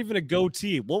 Not even a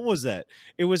goatee. What was that?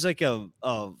 It was like a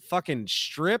fucking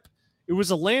strip. It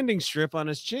was a landing strip on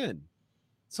his chin.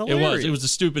 It was the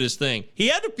stupidest thing. He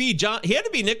had to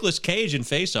be Nicolas Cage in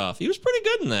Face Off. He was pretty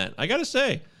good in that. I gotta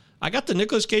say, I got the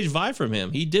Nicolas Cage vibe from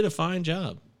him. He did a fine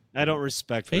job. I don't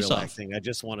respect Face real Off. acting. I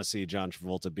just want to see John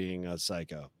Travolta being a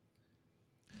psycho.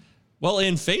 Well,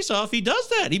 in Face Off, he does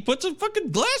that. He puts a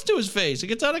fucking glass to his face. It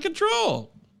gets out of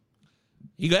control.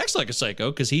 He acts like a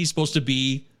psycho because he's supposed to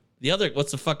be the other.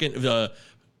 What's the fucking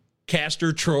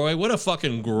Castor Troy? What a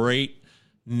fucking great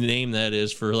name that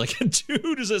is for like a dude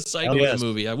who's a psycho in a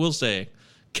movie. I will say,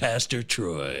 Castor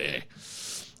Troy.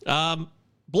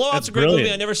 Blowout's a great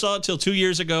movie. I never saw it till 2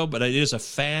 years ago, but it is a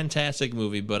fantastic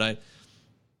movie. But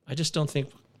I just don't think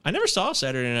I never saw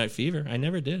Saturday Night Fever. I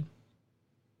never did.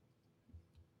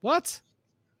 What?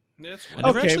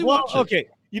 Okay. Well, okay.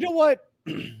 You know what?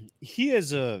 He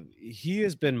has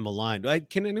been maligned.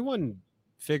 Can anyone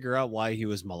figure out why he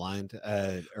was maligned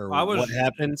what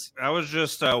happened? I was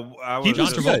just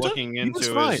looking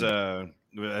into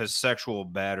his sexual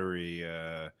battery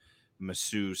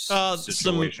masseuse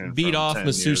situation. Some beat off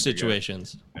masseuse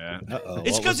situations. Yeah.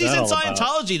 It's because he's in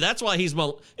Scientology. That's why he's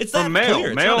it's from that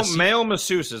clear. Male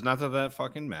masseuses. Not that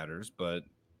fucking matters, but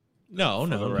no.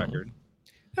 the record.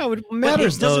 No, what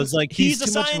matters though is like he's a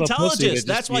too much of a pussy to Scientologist. just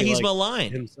That's why be, he's like,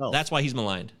 maligned. himself. That's why he's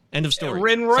maligned. End of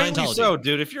story. And rightly Scientology. so,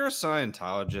 dude. If you're a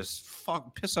Scientologist,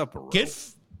 fuck, piss up a rope.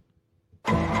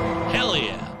 Hell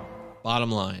yeah.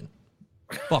 Bottom line.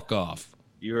 Fuck off.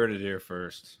 You heard it here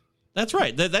first. That's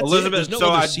right. That's Elizabeth. It. No so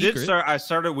other I secret. did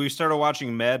start. We started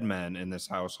watching Mad Men in this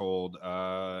household.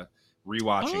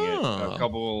 Rewatching it a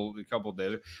couple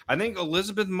days. I think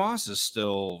Elizabeth Moss is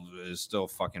still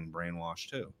fucking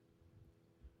brainwashed too.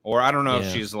 Or I don't know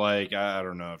if she's like, I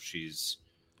don't know if she's,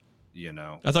 you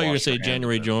know. I thought you were going to say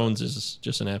January Jones is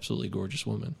just an absolutely gorgeous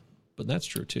woman, but that's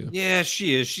true too. Yeah,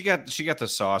 she is. She got the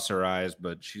saucer eyes,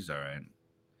 but she's all right.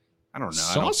 I don't know.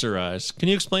 Saucer eyes. Can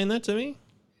you explain that to me?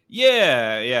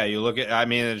 Yeah. You look at. I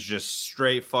mean, it's just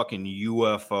straight fucking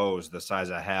UFOs the size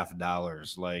of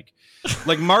 $50. Like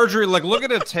Marjorie. Like look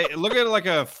at like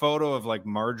a photo of like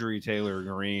Marjorie Taylor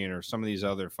Greene or some of these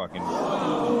other fucking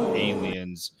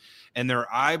aliens, and their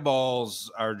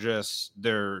eyeballs are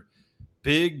they're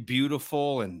big,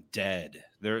 beautiful, and dead.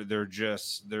 They're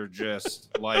just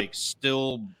like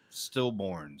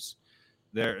stillborns.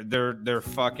 They're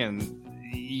fucking.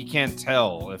 You can't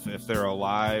tell if they're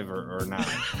alive or not.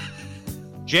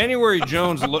 January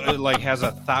Jones like has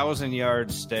 1,000-yard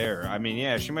stare. I mean,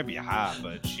 yeah, she might be hot,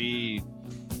 but she's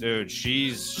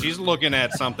looking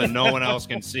at something no one else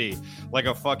can see, like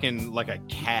a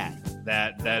cat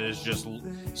that is just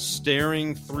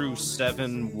staring through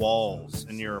 7 walls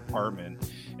in your apartment.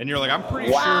 And you're like, I'm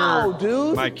pretty sure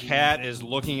dude. My cat is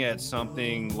looking at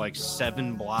something like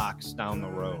 7 blocks down the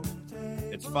road.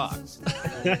 It's fucked.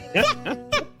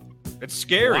 It's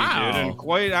scary, dude. And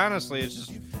quite honestly, it's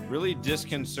just really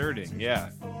disconcerting.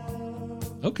 Yeah.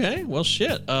 Okay. Well,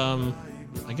 shit. I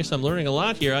guess I'm learning a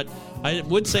lot here. I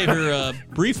would say her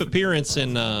brief appearance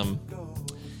in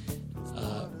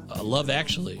Love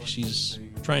Actually. She's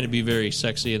trying to be very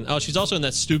sexy. And she's also in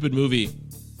that stupid movie.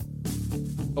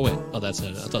 Oh, wait. Oh, that's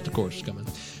it. I thought the chorus was coming.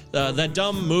 That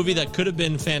dumb movie that could have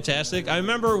been fantastic. I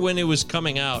remember when it was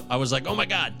coming out, I was like, oh my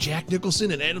God, Jack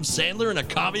Nicholson and Adam Sandler in a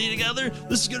comedy together?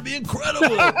 This is going to be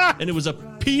incredible. And it was a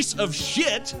piece of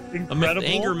shit. Incredible.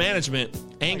 Anger management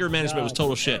was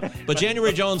total shit. But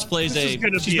January Jones plays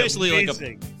she's basically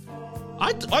amazing.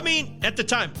 Like I mean, at the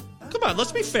time, come on,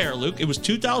 let's be fair, Luke. It was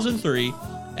 2003.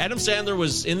 Adam Sandler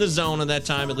was in the zone at that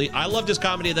time. At least I loved his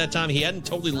comedy at that time. He hadn't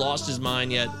totally lost his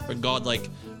mind yet. For God, like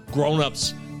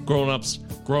grown-ups. Here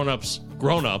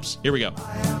we go.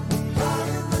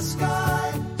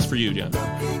 It's for you, John.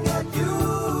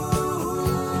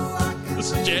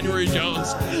 This is January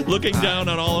Jones looking down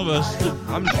on all of us.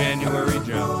 I'm January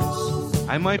Jones.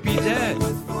 I might be dead.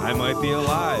 I might be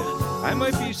alive. I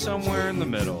might be somewhere in the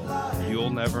middle. You'll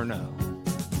never know.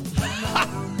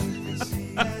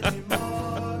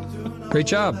 Great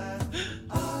job.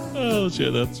 Oh,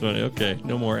 shit, that's funny. Okay,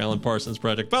 no more Alan Parsons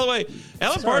Project. By the way,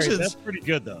 Parsons... That's pretty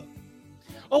good, though.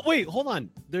 Oh, wait, hold on.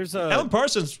 There's Alan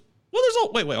Parsons...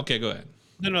 Well, wait. Okay, go ahead.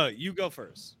 No, you go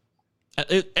first.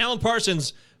 Alan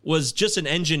Parsons was just an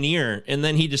engineer, and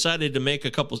then he decided to make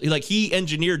a couple... He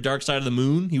engineered Dark Side of the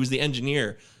Moon. He was the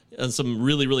engineer on some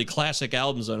really, really classic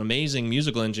albums, an amazing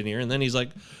musical engineer, and then he's like,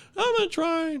 I'm going to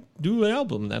try do an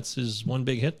album. That's his one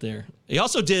big hit there. He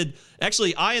also did...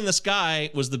 Actually, Eye in the Sky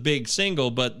was the big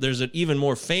single, but there's an even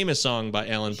more famous song by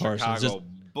Alan Parsons. Chicago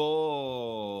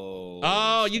Bulls.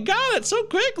 Oh, you got it so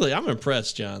quickly. I'm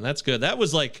impressed, John. That's good.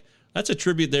 That's a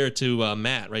tribute there to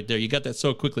Matt right there. You got that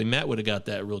so quickly. Matt would have got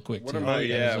that real quick, too.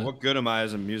 What good am I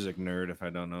as a music nerd if I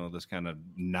don't know this kind of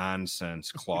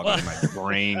nonsense clogging my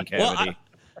brain cavity?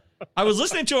 I was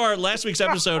listening to our last week's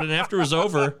episode, and after it was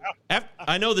over,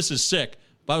 I know this is sick,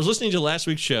 but I was listening to last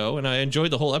week's show, and I enjoyed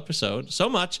the whole episode so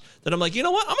much that I'm like, you know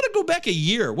what? I'm going to go back a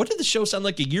year. What did the show sound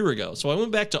like a year ago? So I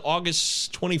went back to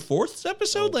August 24th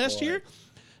episode last year,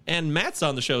 and Matt's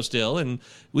on the show still, and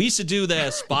we used to do the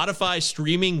Spotify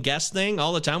streaming guest thing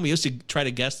all the time. We used to try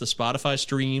to guess the Spotify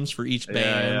streams for each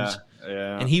band,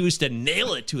 and he used to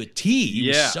nail it to a T. He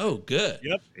was so good.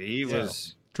 Yep. He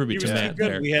was... Tribute to Matt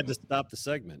good. there. We had to stop the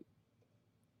segment.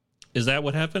 Is that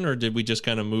what happened, or did we just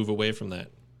kind of move away from that?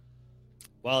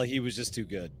 Well, he was just too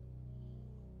good.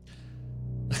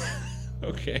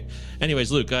 Okay. Anyways,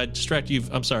 Luke, I distracted you.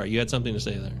 I'm sorry. You had something to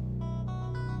say there.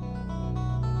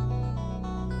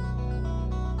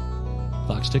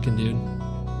 Clock's ticking, dude.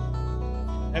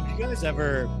 Have you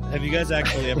guys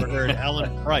actually ever heard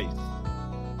Alan Price?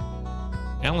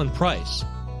 Alan Price.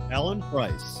 Alan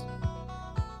Price.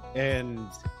 And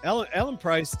Alan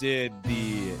Price did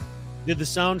the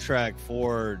soundtrack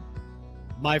for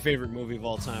my favorite movie of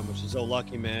all time, which is Oh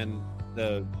Lucky Man.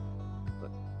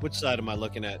 Which side am I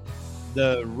looking at?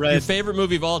 The red. Your favorite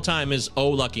movie of all time is Oh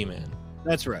Lucky Man.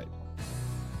 That's right.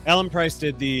 Alan Price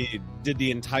did the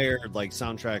entire like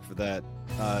soundtrack for that.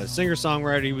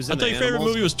 Singer-songwriter. He was in I thought your favorite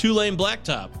movie was Two-Lane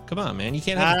Blacktop. Come on, man. You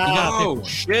can't have. Oh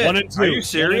shit! 1 and 2. Are you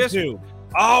serious? 1 and 2.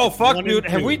 Oh fuck, 1 dude.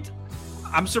 and Have 2. we?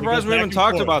 I'm surprised we haven't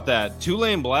talked about that.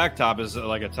 Two-Lane Blacktop is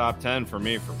like a top 10 for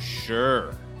me for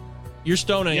sure. You're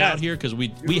stoning out here because we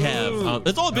have.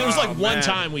 It was like one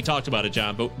time we talked about it,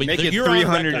 John. But Make it you're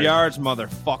 300 yards,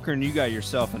 motherfucker, and you got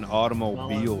yourself an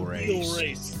automobile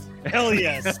race. Hell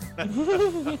yes.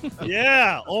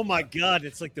 Yeah. Oh my God.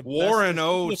 It's like the Warren best,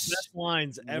 Oates. the best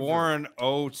lines ever. Warren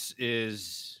Oates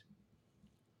is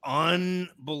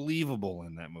unbelievable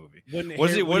in that movie. What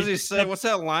does he say? What's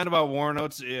that line about Warren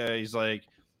Oates? Yeah, he's like,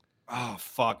 oh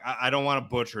fuck, I don't want to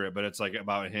butcher it, but it's like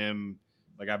about him.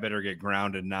 Like, I better get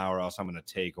grounded now, or else I'm gonna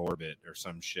take orbit or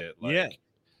some shit. Like, yeah.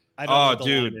 I don't know what the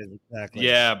dude. line is exactly.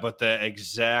 Yeah, but the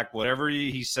exact whatever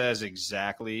he says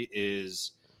exactly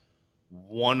is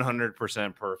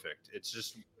 100% perfect.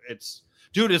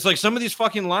 Dude, it's like some of these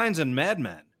fucking lines in Mad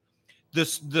Men.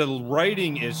 The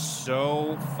writing is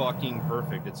so fucking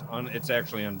perfect. It's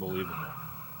actually unbelievable.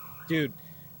 Dude,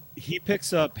 he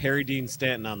picks up Harry Dean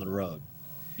Stanton on the road.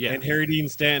 Yeah. And Harry Dean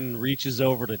Stanton reaches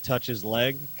over to touch his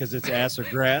leg because it's ass or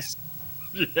grass.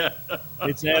 Yeah.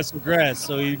 It's ass or grass.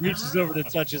 So he reaches over to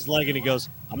touch his leg and he goes,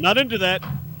 I'm not into that.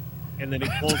 And then he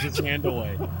pulls his hand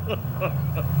away.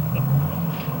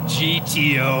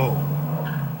 GTO.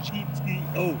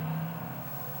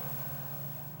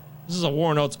 This is a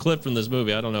Warren Oates clip from this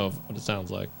movie. I don't know what it sounds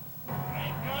like.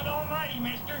 Good almighty,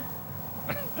 mister.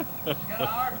 She's got a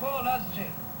hard pull, doesn't she?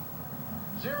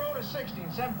 0 to 60 in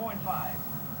 7.5.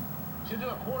 She'll do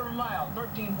a quarter of a mile,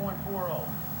 13.40.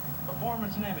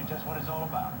 Performance and image, that's what it's all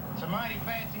about. It's a mighty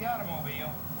fancy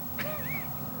automobile.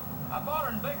 I bought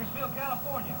her in Bakersfield,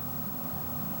 California.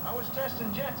 I was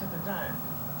testing jets at the time.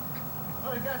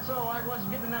 Well, it got so I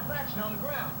wasn't getting enough action on the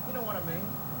ground. You know what I mean?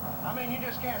 I mean, you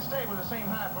just can't stay with the same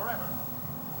height forever.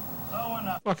 So when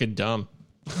Fucking dumb.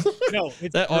 No,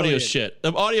 it's that audio brilliant. is shit.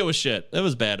 The audio was shit. That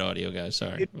was bad audio, guys.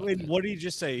 Sorry. What did he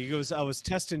just say? He goes, I was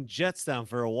testing jets down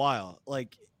for a while.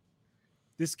 Like,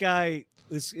 this guy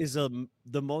is one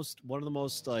of the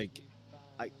most like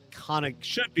iconic,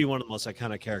 should be one of the most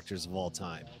iconic characters of all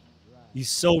time.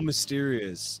 He's so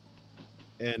mysterious.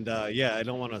 And yeah, I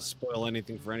don't want to spoil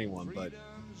anything for anyone, but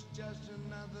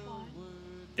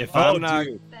if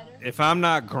I'm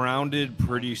not grounded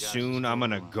pretty soon, I'm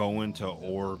gonna go into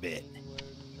orbit.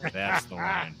 That's the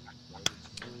line.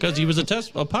 Because he was a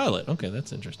pilot. Okay,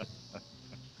 that's interesting.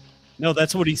 No,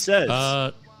 that's what he says.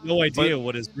 No idea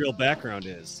what his real background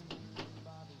is.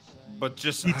 But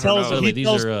just he tells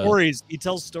stories. He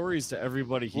tells stories to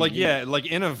everybody. Like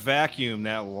in a vacuum,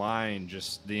 that line,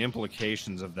 just the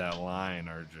implications of that line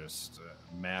are just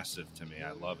massive to me.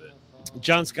 I love it.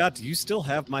 John Scott, do you still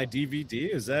have my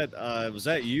DVD? Is that was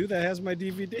that you that has my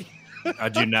DVD? I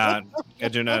do not. I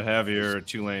do not have your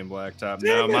Two-Lane Blacktop.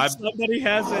 Damn No, somebody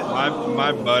has it.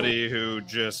 My buddy who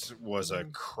just was a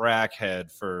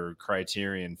crackhead for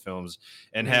Criterion films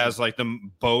and has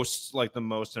boasts the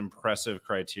most impressive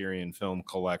Criterion film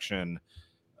collection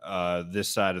this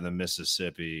side of the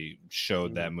Mississippi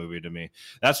showed that movie to me.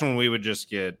 That's when we would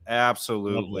just get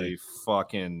absolutely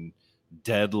fucking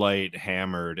deadlight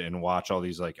hammered and watch all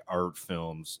these like art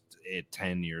films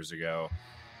 10 years ago.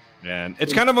 And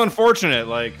it's kind of unfortunate.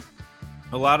 Like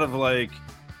a lot of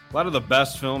the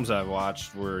best films I've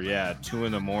watched were 2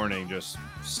 a.m, just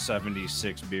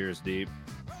 76 beers deep.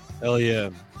 Hell yeah!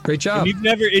 Great job.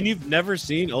 And you've never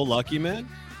seen Oh Lucky Man?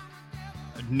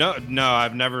 No,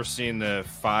 I've never seen the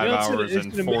 5 hours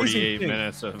and 48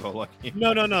 minutes of Oh Lucky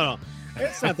Man. No.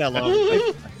 It's not that long.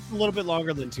 It's a little bit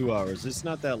longer than 2 hours. It's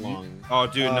not that long. Oh,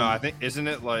 dude, no. I think isn't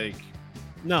it like?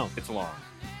 No, it's long.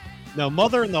 No,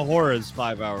 Mother and the Whore is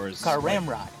 5 hours. Car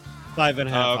Ramrod. 5.5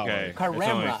 okay. hours. Car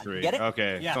Ramrod. Three. Get it?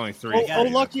 Okay, yeah. It's only 3. Oh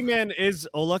Lucky Man is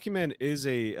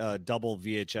a double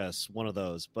VHS, one of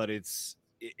those, but it's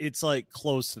like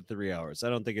close to 3 hours. I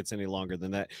don't think it's any longer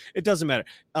than that. It doesn't matter.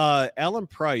 Alan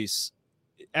Price.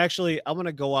 Actually, I'm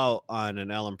gonna go out on an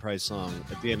Alan Price song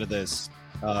at the end of this,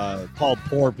 called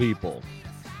 "Poor People."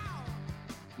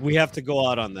 We have to go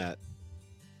out on that.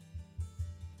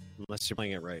 Unless you're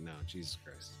playing it right now. Jesus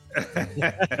Christ.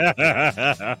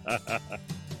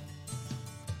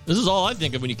 This is all I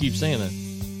think of when you keep saying that.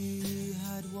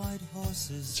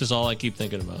 It's just all I keep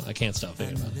thinking about. I can't stop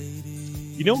thinking about it.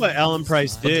 You know what Alan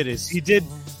Price did is he did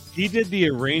the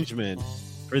arrangement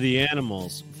for the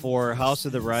Animals for House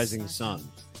of the Rising Sun.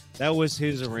 That was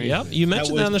his arrangement. Yep, you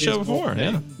mentioned that on the show before.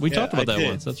 Yeah, we talked about that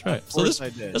once. That's right. So this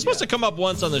is supposed to come up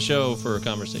once on the show for a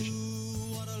conversation.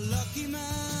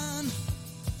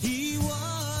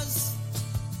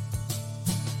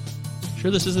 Sure,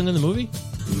 this isn't in the movie.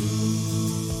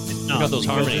 No, got those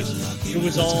harmonies. It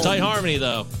was That's all tight harmony,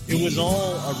 though. It was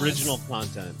all original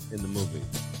content in the movie.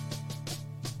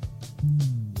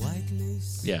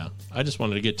 Yeah, I just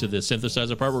wanted to get to the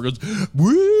synthesizer part where it goes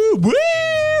woo woo woo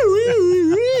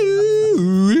woo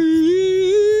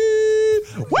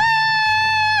woo.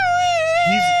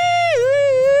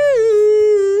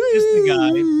 He's the guy.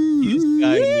 He's the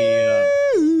guy in the.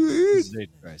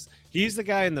 He's the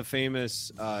guy in the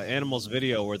famous Animals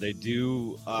video where they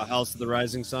do House of the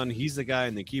Rising Sun. He's the guy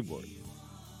in the keyboard.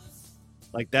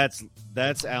 Like that's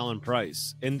Alan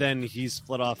Price, and then he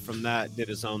split off from that, did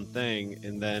his own thing,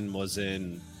 and then was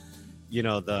in,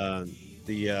 the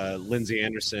Lindsay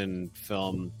Anderson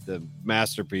film, the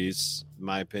masterpiece, in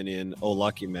my opinion, Oh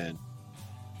Lucky Man,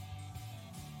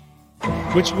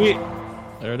 which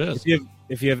there it is.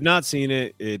 If you have not seen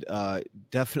it, it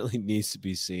definitely needs to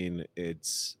be seen.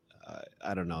 It's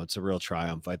I don't know, it's a real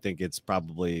triumph. I think it's that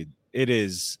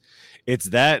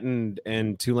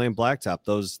and Two-Lane Blacktop.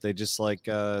 Those they just like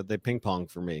they ping pong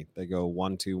for me. They go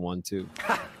 1-2 1-2.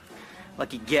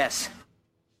 Lucky guess.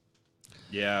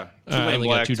 Yeah, I only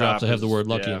got 2 drops that have the word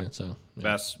lucky in it. So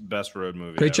yeah. Best road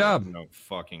movie. Great ever. job. No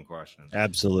fucking question.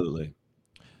 Absolutely.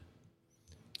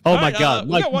 Oh my God,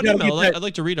 we Mike, got one email. I'd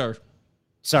like to read our.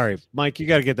 Sorry, Mike, you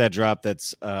got to get that drop.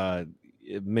 That's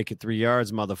make it 3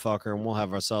 yards, motherfucker, and we'll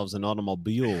have ourselves an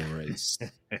automobile race.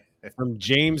 From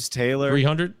James Taylor.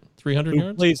 300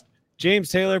 yards? Please. James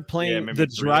Taylor playing the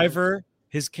 300. driver.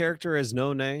 His character has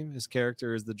no name. His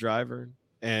character is the driver.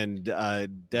 And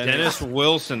Dennis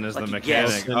Wilson is the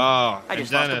mechanic. Oh, I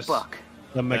just Dennis. lost a buck.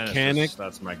 The mechanic.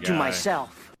 That's my guy. To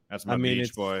myself. That's my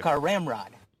beach boy. Car ramrod.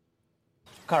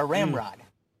 All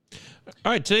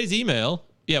right, today's email.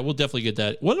 Yeah, we'll definitely get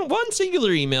that. One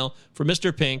singular email for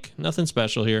Mr. Pink. Nothing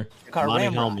special here. Monty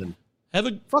Hellman.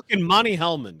 Fucking Monty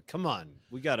Hellman. Come on.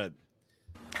 We love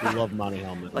Monty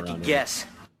Hellman. Lucky guess.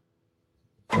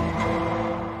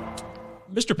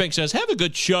 Mr. Pink says, have a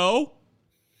good show.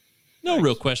 No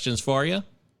real questions for you.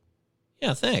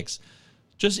 Yeah, thanks.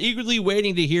 Just eagerly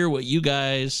waiting to hear what you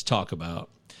guys talk about.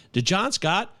 Did John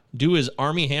Scott do his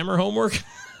Army Hammer homework?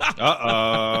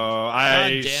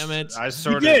 God damn it. I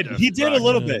sort of did. He did a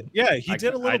little bit. Yeah, he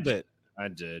did a little bit. I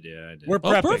did. We're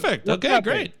prepping. Perfect. We're okay, prepping.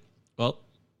 Great. Well,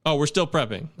 we're still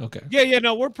prepping. Okay. Yeah,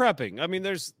 no, we're prepping. I mean,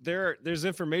 there's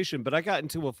information, but I got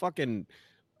into a fucking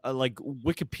like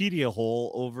Wikipedia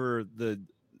hole over the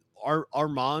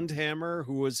Armand Hammer,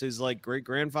 who was his like great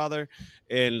grandfather,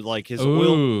 and like his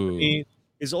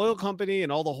oil company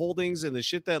and all the holdings and the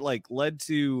shit that like led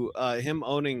to him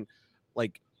owning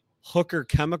like Hooker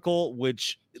Chemical,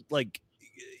 which like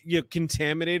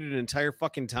contaminated an entire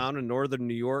fucking town in northern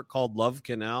New York called Love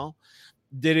Canal.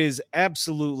 That is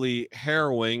absolutely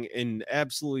harrowing and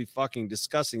absolutely fucking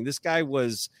disgusting. This guy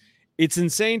it's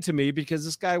insane to me because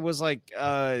this guy was like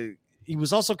he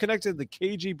was also connected to the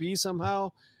KGB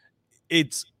somehow.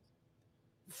 It's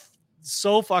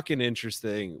so fucking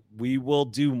interesting. We will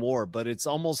do more, but it's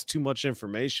almost too much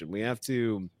information. We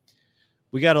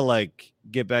got to like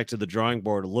get back to the drawing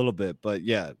board a little bit, but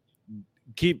yeah,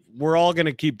 we're all going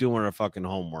to keep doing our fucking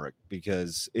homework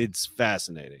because it's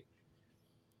fascinating.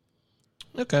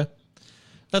 Okay.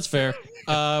 That's fair.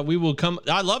 We will come.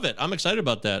 I love it. I'm excited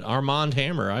about that. Armand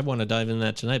Hammer. I want to dive into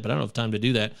that tonight, but I don't have time to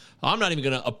do that. I'm not even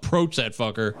going to approach that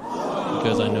fucker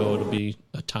because I know it'll be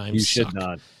a time suck. Should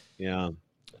not. Yeah.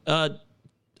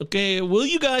 Okay. Will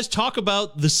you guys talk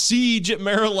about the siege at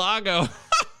Mar-a-Lago?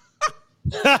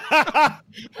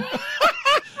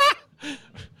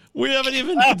 We haven't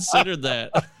even considered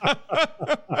that.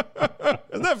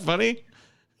 Isn't that funny?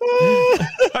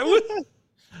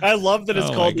 I love that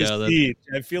it's called the siege.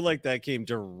 I feel like that came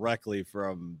directly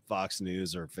from Fox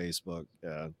News or Facebook.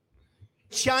 Yeah.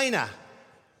 China.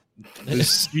 The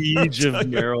siege of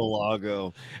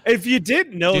Mar-a-Lago. If you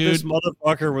didn't know this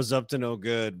motherfucker was up to no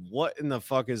good, what in the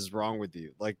fuck is wrong with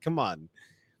you? Like, come on.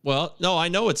 Well, no, I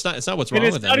know it's not what's wrong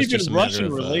with that. It's not even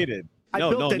Russian related. I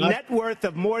built a net worth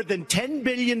of more than $10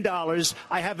 billion.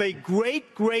 I have a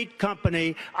great, great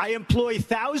company. I employ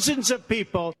thousands of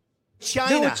people.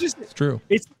 China. No, it's true.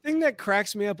 It's the thing that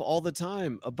cracks me up all the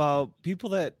time about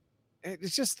people that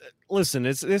it's just listen.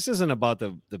 This isn't about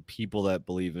the people that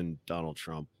believe in Donald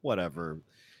Trump. Whatever.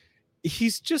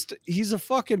 He's a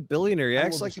fucking billionaire. He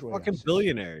acts like a fucking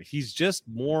billionaire. He's just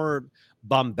more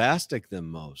bombastic than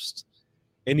most,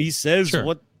 and he says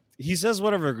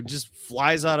whatever just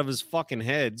flies out of his fucking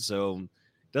head. So it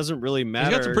doesn't really matter.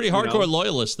 He's got some pretty hardcore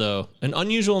loyalists, though. An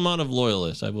unusual amount of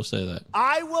loyalists. I will say that.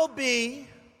 I will be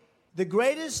the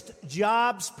greatest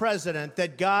jobs president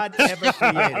that God ever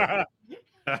created.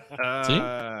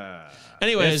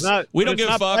 Anyways, we don't give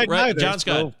a fuck, right? Either, John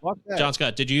Scott. So John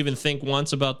Scott, did you even think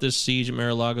once about this siege at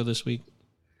Mar-a-Lago this week?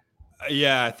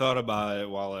 Yeah, I thought about it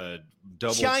while a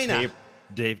double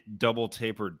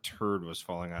tapered turd was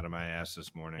falling out of my ass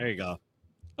this morning. There you go.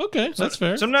 Okay, that's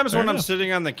fair. Sometimes fair when enough. I'm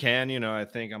sitting on the can, I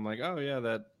think I'm like, oh yeah,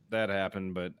 that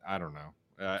happened, but I don't know.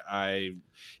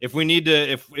 If we need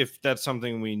to, if that's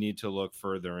something we need to look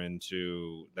further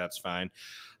into, that's fine.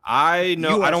 I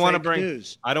know I don't want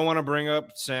to bring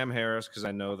up Sam Harris because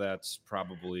I know that's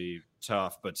probably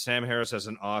tough, but Sam Harris has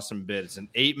an awesome bit. It's an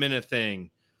 8-minute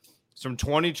thing. It's from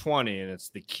 2020, and it's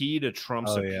the key to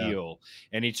Trump's appeal.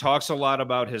 And he talks a lot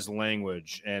about his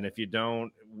language. And if you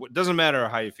don't, it doesn't matter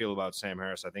how you feel about Sam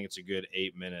Harris. I think it's a good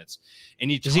 8 minutes.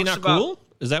 And is he not cool?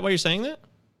 Is that why you're saying that?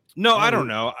 No, I don't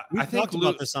know. I think talked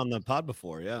about this on the pod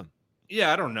before.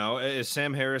 Yeah, I don't know. Is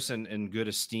Sam Harris in good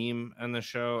esteem on the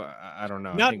show? I don't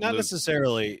know. Not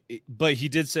necessarily, but he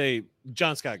did say,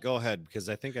 John Scott, go ahead, because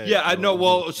I think I know.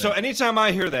 Well, so anytime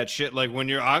I hear that shit, like when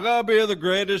I'm gonna be the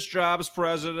greatest jobs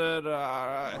president,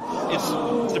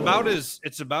 it's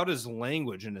about his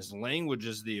language, and his language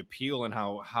is the appeal, and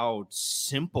how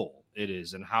simple it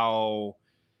is, and how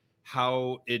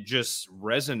it just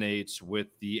resonates with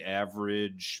the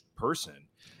average person.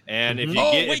 And if you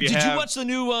did you watch the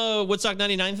new Woodstock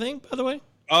 99 thing, by the way?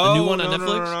 Oh, the new one on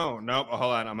Netflix? No.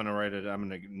 Hold on. I'm going to write it.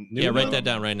 Write that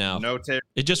down right now. Notate.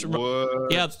 It just,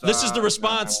 this is the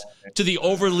response to the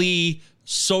overly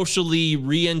socially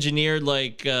re-engineered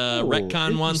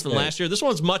retcon ones from last year. This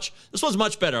one's much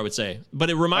better, I would say. But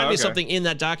it reminded me of something in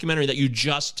that documentary that you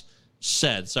just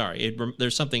said. Sorry.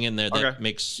 There's something in there that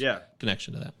makes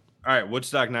connection to that. All right,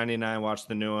 Woodstock 99, watch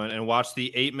the new one, and watch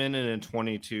the 8-minute and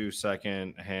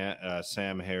 22-second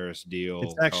Sam Harris deal.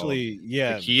 It's actually,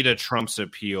 the key to Trump's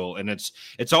appeal, and it's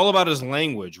all about his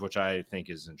language, which I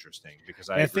think is interesting, because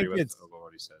I agree with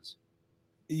what he says.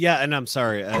 Yeah, and I'm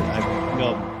sorry,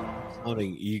 I'm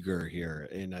sounding eager here,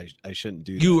 and I shouldn't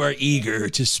do that. You are eager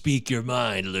to speak your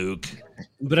mind, Luke.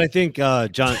 But I think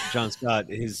John Scott,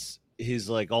 his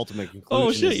ultimate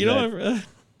conclusion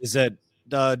is that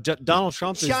Donald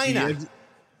Trump is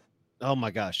oh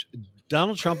my gosh,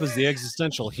 Donald Trump is the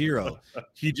existential hero.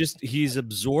 He's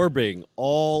absorbing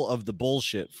all of the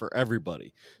bullshit for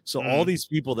everybody. So all these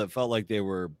people that felt like they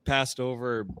were passed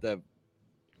over,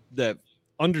 that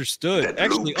understood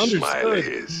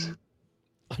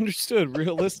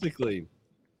realistically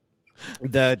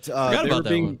that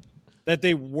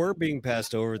they were being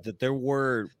passed over, that there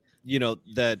were,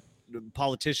 that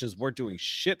politicians weren't doing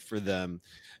shit for them.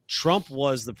 Trump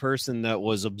was the person that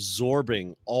was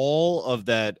absorbing all of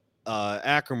that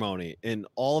acrimony and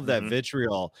all of that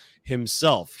vitriol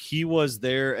himself. He was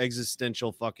their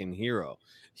existential fucking hero.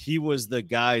 He was the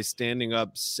guy standing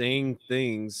up saying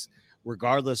things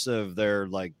regardless of their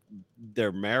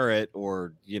merit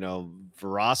or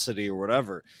veracity or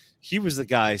whatever. He was the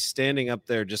guy standing up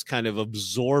there just kind of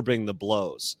absorbing the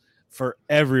blows for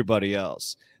everybody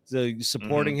else. So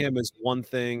supporting him is one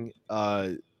thing.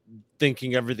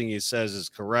 Thinking everything he says is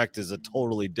correct is a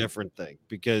totally different thing,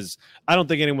 because I don't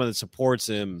think anyone that supports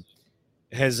him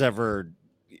has ever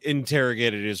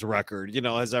interrogated his record,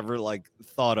 has ever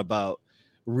thought about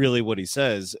really what he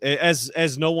says,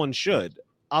 as no one should,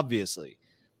 obviously.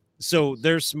 So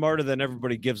they're smarter than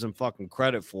everybody gives him fucking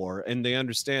credit for, and they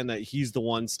understand that he's the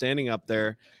one standing up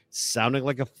there sounding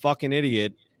like a fucking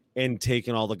idiot and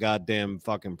taking all the goddamn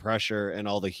fucking pressure and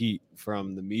all the heat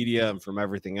from the media and from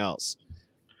everything else.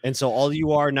 And so all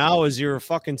you are now is you're a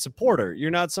fucking supporter.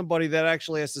 You're not somebody that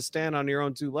actually has to stand on your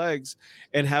own two legs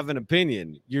and have an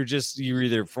opinion. You're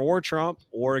either for Trump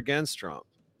or against Trump.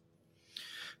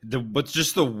 But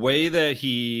just the way that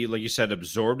he, like you said,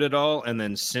 absorbed it all and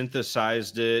then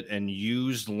synthesized it and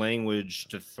used language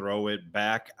to throw it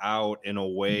back out in a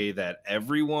way that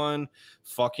everyone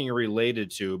fucking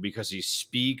related to, because he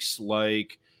speaks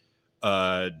like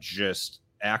just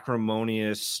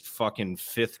acrimonious fucking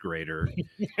fifth grader,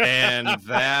 and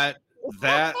that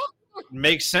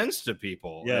makes sense to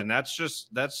people. And that's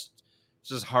just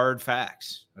hard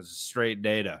facts. That's straight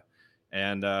data.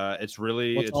 And it's all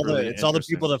the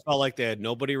people that felt like they had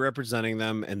nobody representing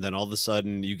them, and then all of a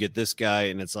sudden you get this guy,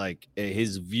 and it's like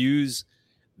his views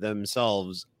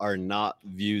themselves are not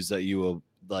views that you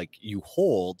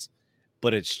hold,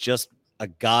 but it's just a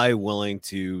guy willing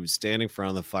to stand in front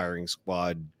of the firing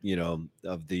squad,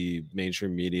 of the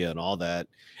mainstream media and all that,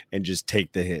 and just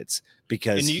take the hits,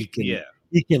 because he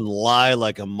can lie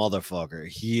like a motherfucker.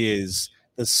 He is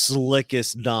the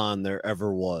slickest Don there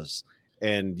ever was,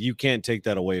 and you can't take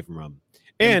that away from him.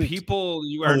 And people,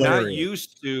 you are not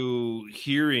used to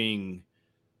hearing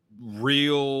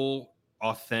real,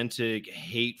 authentic,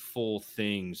 hateful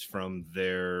things from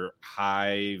their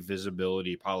high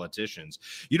visibility politicians.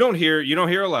 You don't hear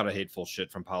a lot of hateful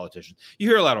shit from politicians. You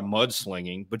hear a lot of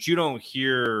mudslinging, but you don't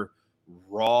hear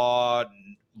raw,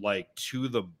 like to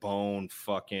the bone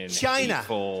fucking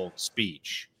hateful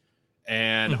speech.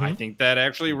 And I think that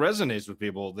actually resonates with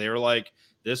people. They're like,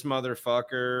 this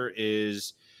motherfucker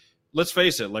is, let's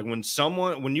face it, like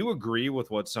when you agree with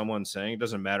what someone's saying, it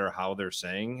doesn't matter how they're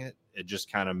saying it. It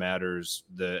just kind of matters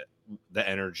the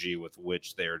energy with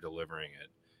which they are delivering it.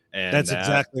 And that's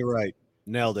exactly right.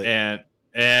 Nailed it.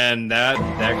 And that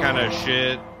kind of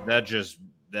shit,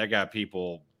 that got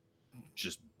people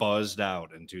just buzzed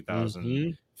out in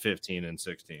 2015 and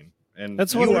 16. And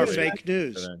that's what you are fake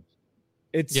news.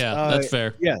 It's that's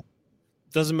fair. Yeah.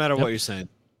 Doesn't matter what you're saying.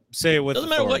 Say it with Doesn't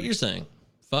matter what you're saying.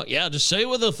 Fuck yeah, just say it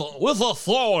with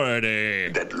authority.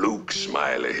 That Luke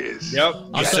smile of his. Yep.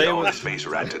 I'll say it with his face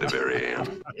right to the very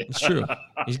end. It's true.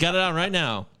 He's got it on right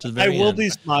now to the very end. I will be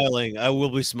smiling. I will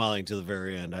be smiling to the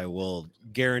very end. I will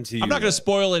guarantee you. I'm not going to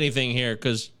spoil anything here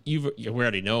because we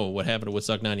already know what happened to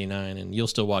Woodstock 99, and you'll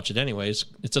still watch it anyways.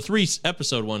 It's a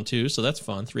 3-episode one too, so that's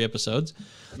fun. 3 episodes.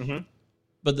 Mm-hmm.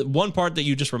 But the one part that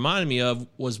you just reminded me of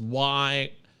was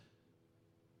why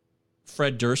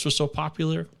Fred Durst was so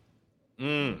popular.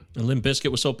 And Limp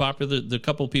Bizkit was so popular. The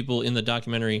couple people in the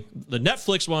documentary, the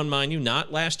Netflix one, mind you,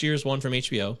 not last year's one from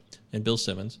HBO and Bill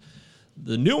Simmons.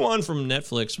 The new one from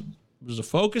Netflix was a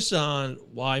focus on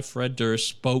why Fred Durst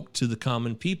spoke to the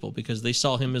common people, because they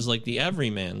saw him as like the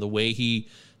everyman, the way he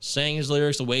sang his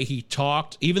lyrics, the way he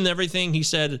talked, even everything he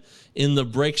said in the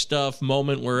break stuff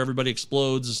moment where everybody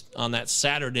explodes on that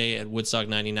Saturday at Woodstock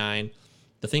 99.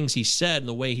 The things he said and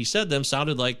the way he said them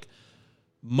sounded like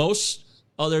most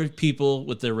other people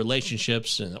with their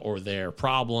relationships or their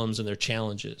problems and their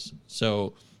challenges.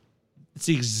 So it's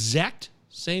the exact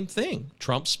same thing.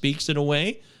 Trump speaks in a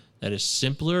way that is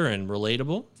simpler and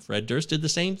relatable. Fred Durst did the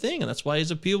same thing, and that's why his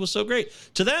appeal was so great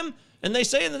to them. And they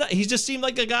say that he just seemed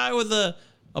like a guy with a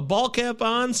ball cap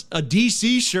on, a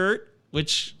DC shirt,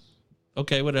 which,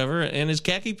 okay, whatever, and his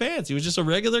khaki pants. He was just a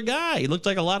regular guy. He looked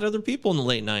like a lot of other people in the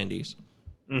late 90s.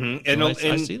 Mm-hmm.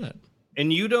 So I see that.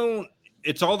 And you don't,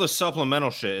 it's all the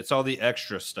supplemental shit. It's all the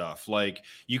extra stuff. Like,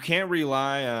 you can't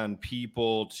rely on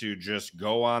people to just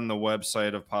go on the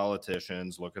website of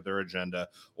politicians, look at their agenda,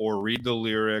 or read the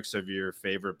lyrics of your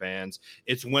favorite bands.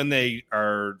 It's when they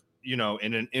are, in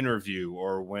an interview,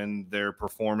 or when they're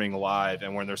performing live,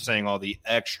 and when they're saying all the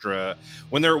extra,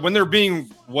 when they're being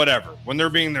whatever, when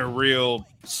they're being their real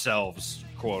selves,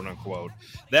 quote unquote.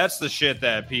 That's the shit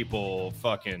that people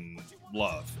fucking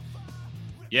love.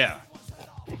 Yeah.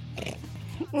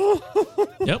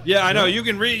 Yep. Yeah, I know. You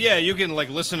can read. Yeah, you can like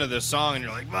listen to this song and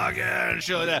you're like, fuck yeah, and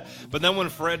shit like that. But then when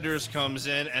Fred Durst comes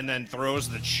in and then throws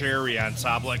the cherry on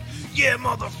top, like, yeah,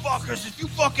 motherfuckers, if you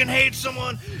fucking hate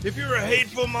someone, if you're a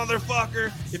hateful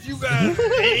motherfucker, if you got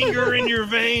anger in your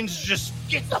veins, just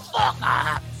get the fuck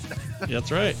up.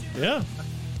 That's right. Yeah,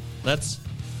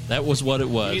 that was what it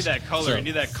was. You need that color. You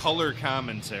need that color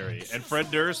commentary. And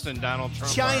Fred Durst and Donald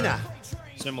Trump are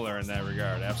similar in that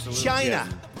regard. Absolutely. China.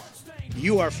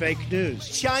 You are fake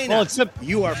news. China. Well, except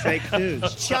you are fake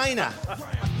news. China.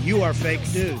 You are fake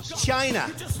news. China.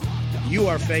 You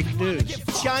are fake news.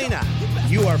 China.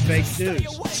 You are fake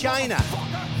news. China.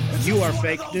 You are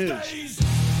fake news.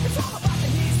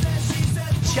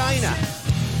 China.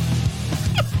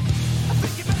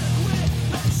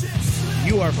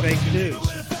 You are fake news.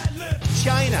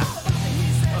 China.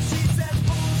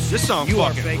 This song you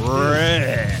fucking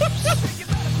rips.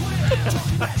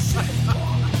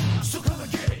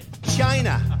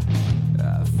 China.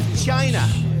 China.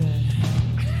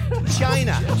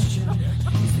 China.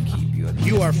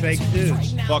 You are fake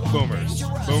news. Fuck boomers.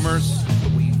 Boomers.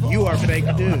 You are fake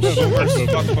news. Boomers.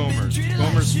 Fuck boomers.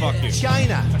 Boomers. Fuck you.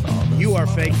 China. You are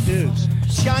fake news.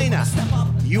 China.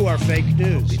 You are fake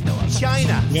news.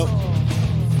 China. Yep.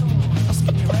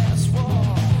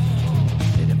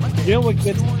 You know what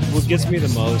gets me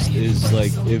the most is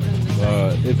like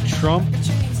if Trump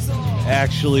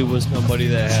actually was somebody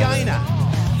that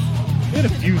had a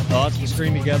few thoughts to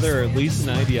string together, or at least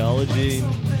an ideology,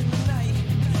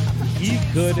 he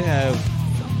could have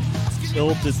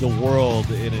tilted the world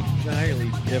in an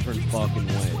entirely different fucking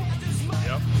way.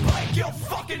 Yep. Break your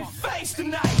fucking face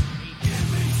tonight.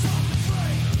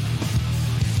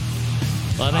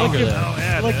 A lot of anger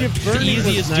there. Like if Bernie the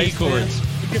easiest was nice, D chords.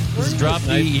 This drop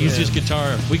D, easiest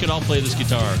guitar. We could all play this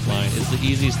guitar line. It's the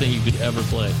easiest thing you could ever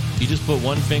play. You just put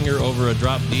one finger over a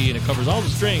drop D and it covers all the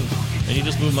strings, and you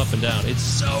just move them up and down. It's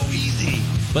so easy.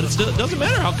 But it doesn't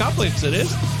matter how complex it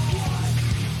is.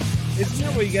 Isn't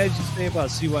that what you guys just say about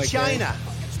CYK? China.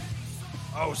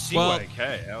 Oh,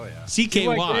 CYK, hell yeah.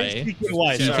 CKY.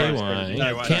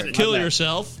 CKY. Can't kill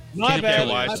yourself. My bad.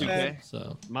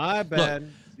 My bad.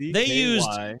 Look, they used.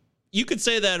 You could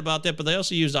say that about that, but they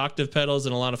also used octave pedals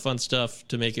and a lot of fun stuff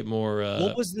to make it more.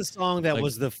 What was the song that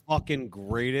was the fucking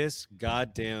greatest?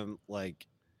 Goddamn, like.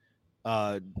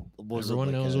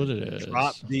 Everyone knows what it is.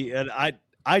 Drop the.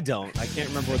 I don't. I can't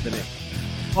remember what the name.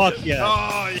 Fuck yeah.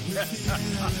 Oh yeah.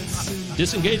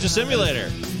 Disengage the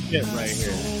simulator. Shit right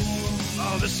here.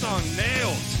 Oh, this song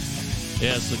nailed.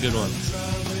 Yeah, it's a good one.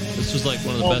 This was like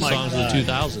one of the best songs of the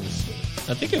 2000s.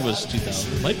 I think it was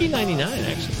 2000. It might be 99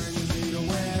 actually.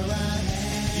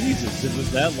 Jesus, it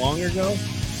was that long ago?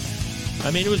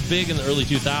 I mean, it was big in the early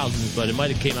 2000s, but it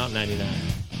might have came out in 99.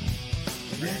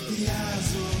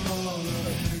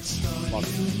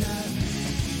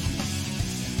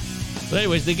 But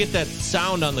anyways, they get that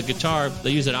sound on the guitar.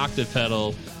 They use an octave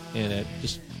pedal, and it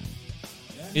just.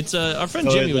 It's our friend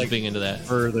Jimmy was big into that.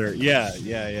 Further, yeah.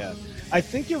 I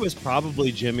think it was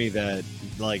probably Jimmy that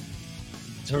like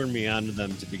turned me on to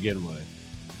them to begin with,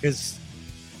 because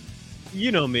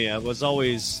you know me, I was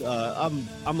always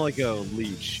I'm like a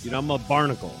leech, you know, I'm a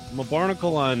barnacle. I'm a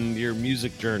barnacle on your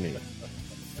music journey.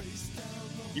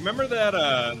 You remember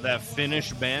that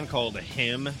Finnish band called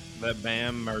Him that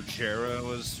Bam Margera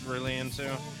was really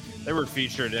into? They were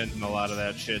featured in a lot of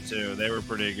that shit too. They were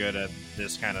pretty good at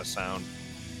this kind of sound.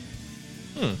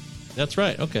 That's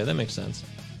right. Okay, that makes sense.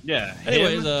 Yeah.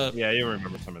 Anyways, yeah, you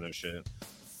remember some of their shit.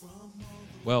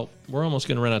 Well, we're almost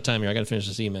going to run out of time here. I got to finish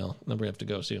this email. Then we have to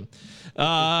go soon.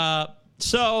 So,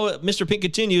 Mr. Pink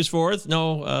continues forth.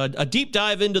 A deep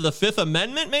dive into the Fifth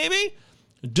Amendment, maybe?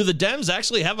 Do the Dems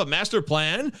actually have a master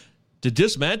plan to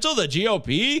dismantle the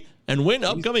GOP and win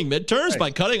upcoming midterms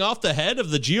by cutting off the head of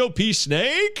the GOP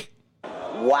snake?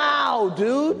 Wow,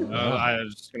 dude. I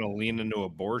was just going to lean into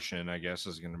abortion, I guess,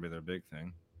 is going to be their big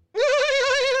thing.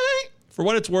 For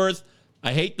what it's worth,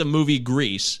 I hate the movie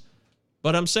Grease,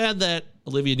 but I'm sad that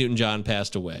Olivia Newton-John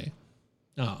passed away.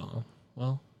 Oh,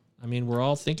 well, I mean, we're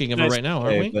all thinking of her right now,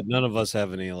 aren't we? But none of us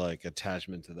have any like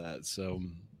attachment to that, so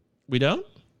we don't.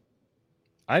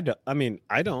 I don't. I mean,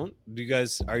 I don't. Do you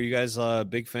guys? Are you guys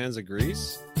big fans of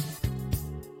Grease?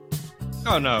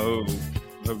 Oh no.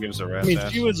 Who gives a rat's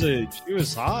ass? She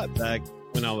was hot back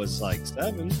when I was like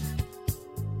 7.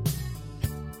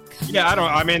 Yeah,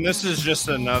 I mean, this is just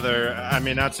another. I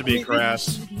mean, not to be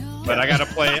crass, but I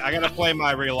gotta play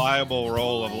my reliable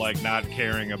role of like not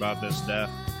caring about this death.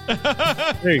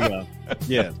 There you go.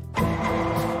 Yeah,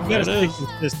 you gotta stay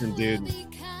consistent, dude.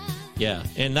 Yeah,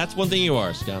 and that's one thing you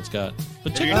are, Scott.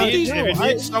 But if you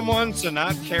need someone to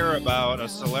not care about a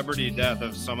celebrity death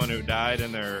of someone who died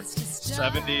in their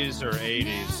 70s or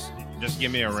 80s, just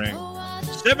give me a ring.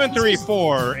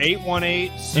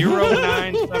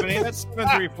 734-818-0978. That's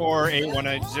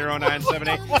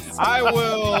 734-818-0978. I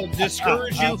will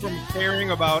discourage you from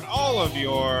caring about all of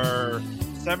your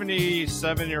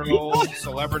 77-year-old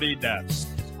celebrity deaths.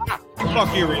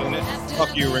 Fuck you, Ray.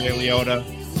 Fuck you, Ray Liotta.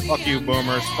 Fuck you,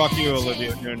 boomers. Fuck you,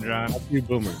 Olivia Newton-John. Fuck you,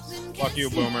 boomers. Fuck you,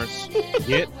 boomers.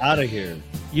 Get out of here.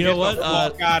 You know what?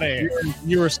 Fuck out of here.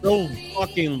 You were so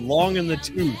fucking long in the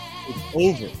tooth. It's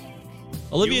over.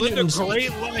 Olivia Newton's a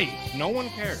great life. No one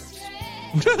cares.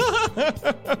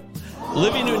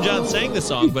 Olivia Newton-John sang the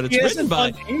song, but it's written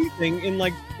by anything in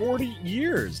like 40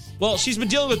 years. Well, she's been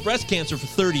dealing with breast cancer for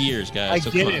 30 years, guys. I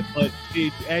get it, but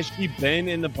has she been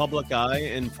in the public eye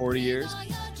in 40 years?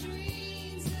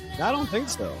 I don't think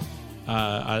so.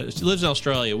 She lives in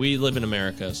Australia. We live in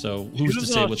America, so who's to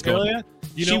say what's going on?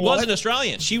 She was an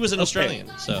Australian. She was an Australian,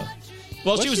 so.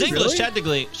 Well, she was English,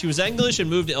 technically. She was English and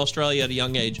moved to Australia at a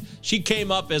young age. She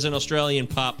came up as an Australian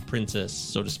pop princess,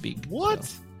 so to speak. What?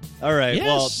 So. All right. Yes.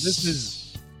 Well,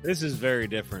 this is very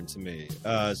different to me.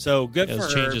 So good for her.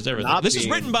 This changes everything. This is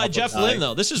written by Jeff Lynne,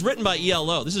 though. This is written by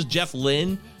ELO. This is Jeff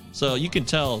Lynne, so you can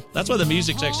tell. That's why the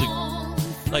music's actually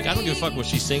like I don't give a fuck what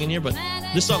she's singing here, but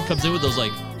this song comes in with those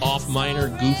like off minor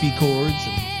goofy chords.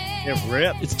 And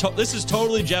rip. This is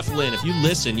totally Jeff Lynne. If you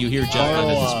listen, you hear Jeff Lynne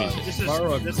in this music.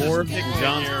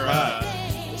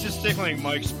 This is tickling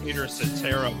Mike's Peter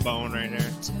Cetera bone right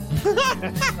here.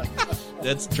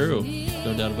 That's true.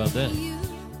 No doubt about that.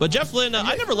 But Jeff Lynne,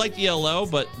 I never liked ELO,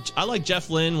 but I like Jeff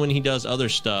Lynne when he does other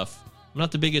stuff. I'm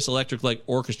not the biggest Electric Light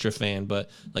Orchestra fan, but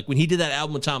like when he did that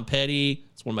album with Tom Petty,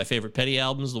 it's one of my favorite Petty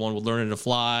albums, the one with Learning to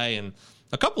Fly, and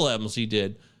a couple albums he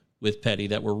did with Petty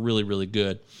that were really, really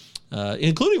good.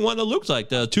 Including one that looked like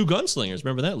the Two Gunslingers.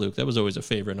 Remember that, Luke? That was always a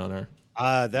favorite on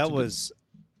our. That was,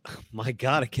 my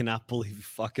God, I cannot believe you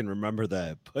fucking remember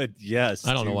that. But yes,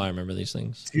 I don't know why I remember these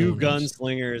things. Two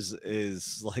Gunslingers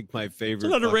is like my favorite.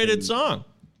 It's an underrated song.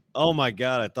 Oh my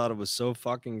God, I thought it was so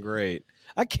fucking great.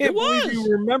 I can't believe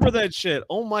you remember that shit.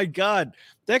 Oh my God.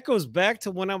 That goes back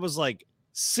to when I was like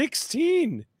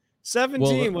 16,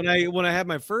 17, when I had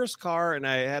my first car and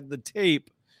I had the tape.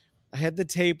 I had the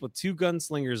tape with 2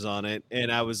 gunslingers on it,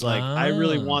 and I was like, I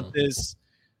really want this.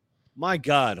 My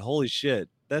God, holy shit.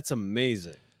 That's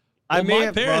amazing. Well, I may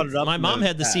have brought it up. My mom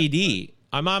had the CD.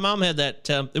 My mom had that.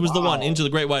 It was the one, Into the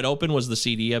Great Wide Open was the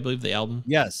CD, I believe, the album.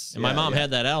 Yes. And my mom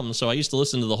had that album, so I used to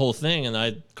listen to the whole thing, and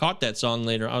I caught that song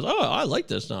later. I was, I like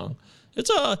this song. It's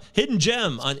a hidden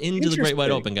gem on Into the Great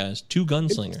Wide Open, guys. 2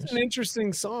 gunslingers. It's an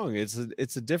interesting song. It's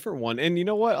a different one. And you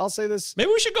know what? I'll say this. Maybe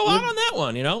we should go out on that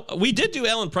one, you know? We did do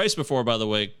Alan Price before, by the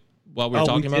way, while we were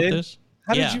talking about this.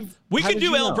 How did you? We could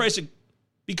do Alan Price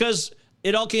because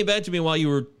it all came back to me while you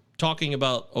were talking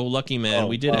about Oh Lucky Man.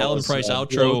 We did Alan Price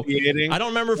outro. I don't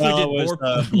remember if we did more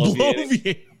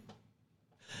bloviating.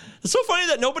 It's so funny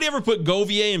that nobody ever put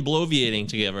Govier and bloviating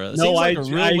together. It seems like a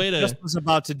real way to. I just was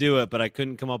about to do it, but I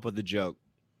couldn't come up with a joke.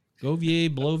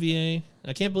 Govier, blovier.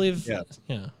 I can't believe. Yeah.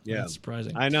 That's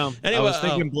surprising. I know. Anyway, I was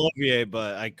thinking blovier,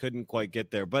 but I couldn't quite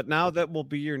get there. But now that will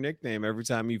be your nickname every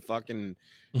time you fucking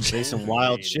say some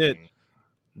wild shit.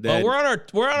 Well,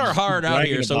 we're on our hard out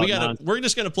here, so we're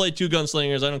just gonna play 2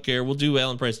 gunslingers. I don't care. We'll do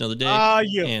Alan Price another day.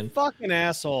 You fucking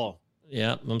asshole.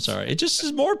 Yeah, I'm sorry. It just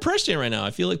is more prescient right now.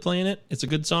 I feel like playing it. It's a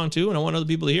good song too, and I want other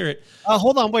people to hear it.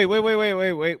 Hold on, wait.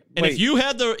 And if you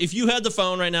had the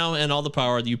phone right now and all the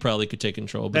power, you probably could take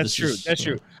control. But That's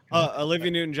true. Olivia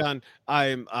Newton-John,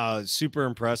 I'm super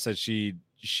impressed that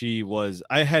she was.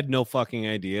 I had no fucking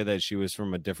idea that she was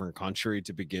from a different country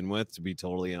to begin with. To be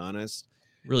totally honest,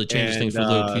 really changes things for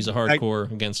Luke. He's a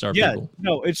hardcore against our people.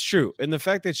 No, it's true. And the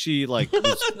fact that she no,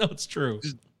 it's true.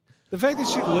 The fact that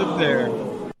she lived there.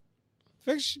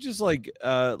 In fact, she just lived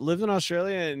in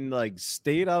Australia and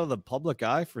stayed out of the public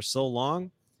eye for so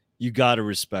long. You got to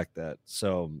respect that.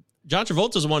 So John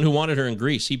Travolta's the one who wanted her in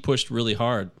Greece. He pushed really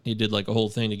hard. He did a whole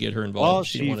thing to get her involved. Well,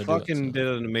 she fucking did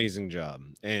an amazing job.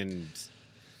 And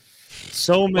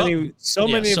so many of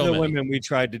the women we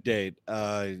tried to date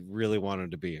really wanted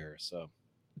to be her. So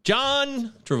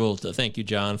John Travolta. Thank you,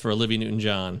 John, for Olivia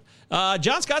Newton-John.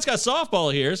 John Scott's got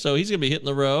softball here, so he's going to be hitting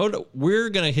the road. We're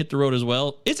going to hit the road as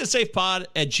well. It's a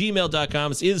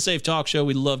safepod@gmail.com. It's Is It Safe Talk Show.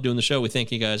 We love doing the show. We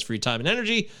thank you guys for your time and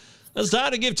energy. It's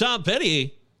time to give Tom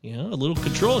Petty, a little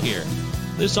control here.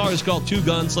 This song is called 2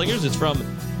 Gunslingers. It's from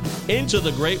Into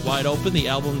the Great Wide Open, the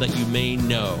album that you may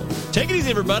know. Take it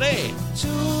easy, everybody.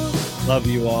 Love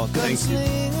you all. Thank you.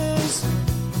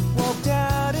 Walked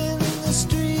out in the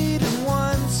street and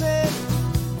one said,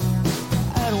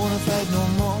 I don't want to fight no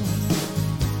more.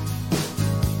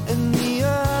 And the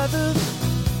other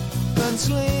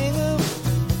gunslinger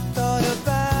thought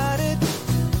about it.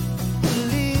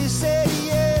 And he said,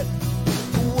 yeah,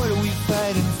 what are we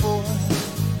fighting for?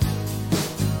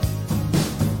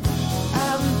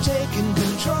 I'm taking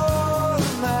control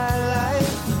of my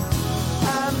life.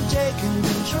 I'm taking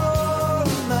control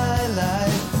of my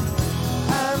life.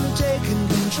 I'm taking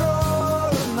control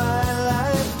of my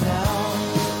life now,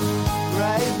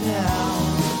 right now.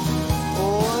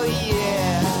 Oh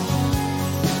yeah.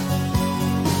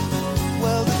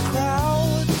 Well, the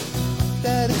crowd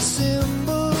that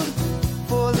assembled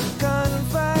for the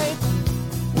gunfight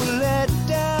were let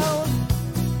down.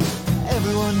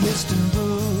 Everyone hissed and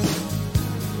booed,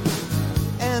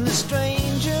 and the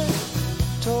stranger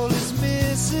told his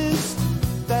missus,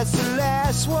 that's the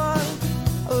last one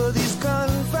of these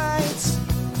gunfights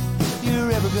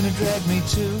you're ever gonna drag me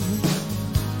to.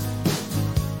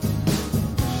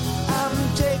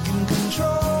 I'm taking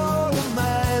control of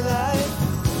my life.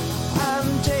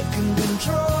 I'm taking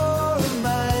control of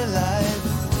my life.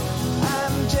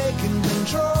 I'm taking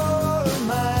control of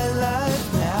my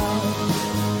life now,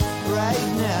 right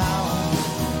now.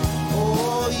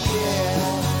 Oh yeah.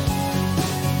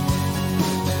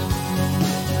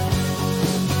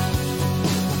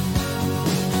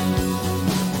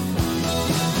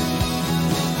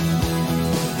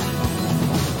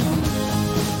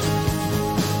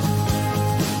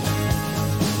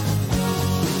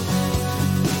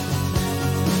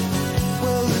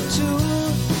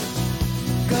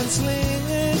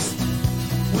 Slingers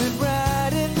went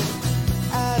riding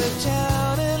out of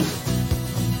town and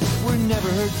were never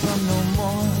heard from no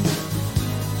more.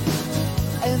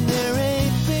 And there ain't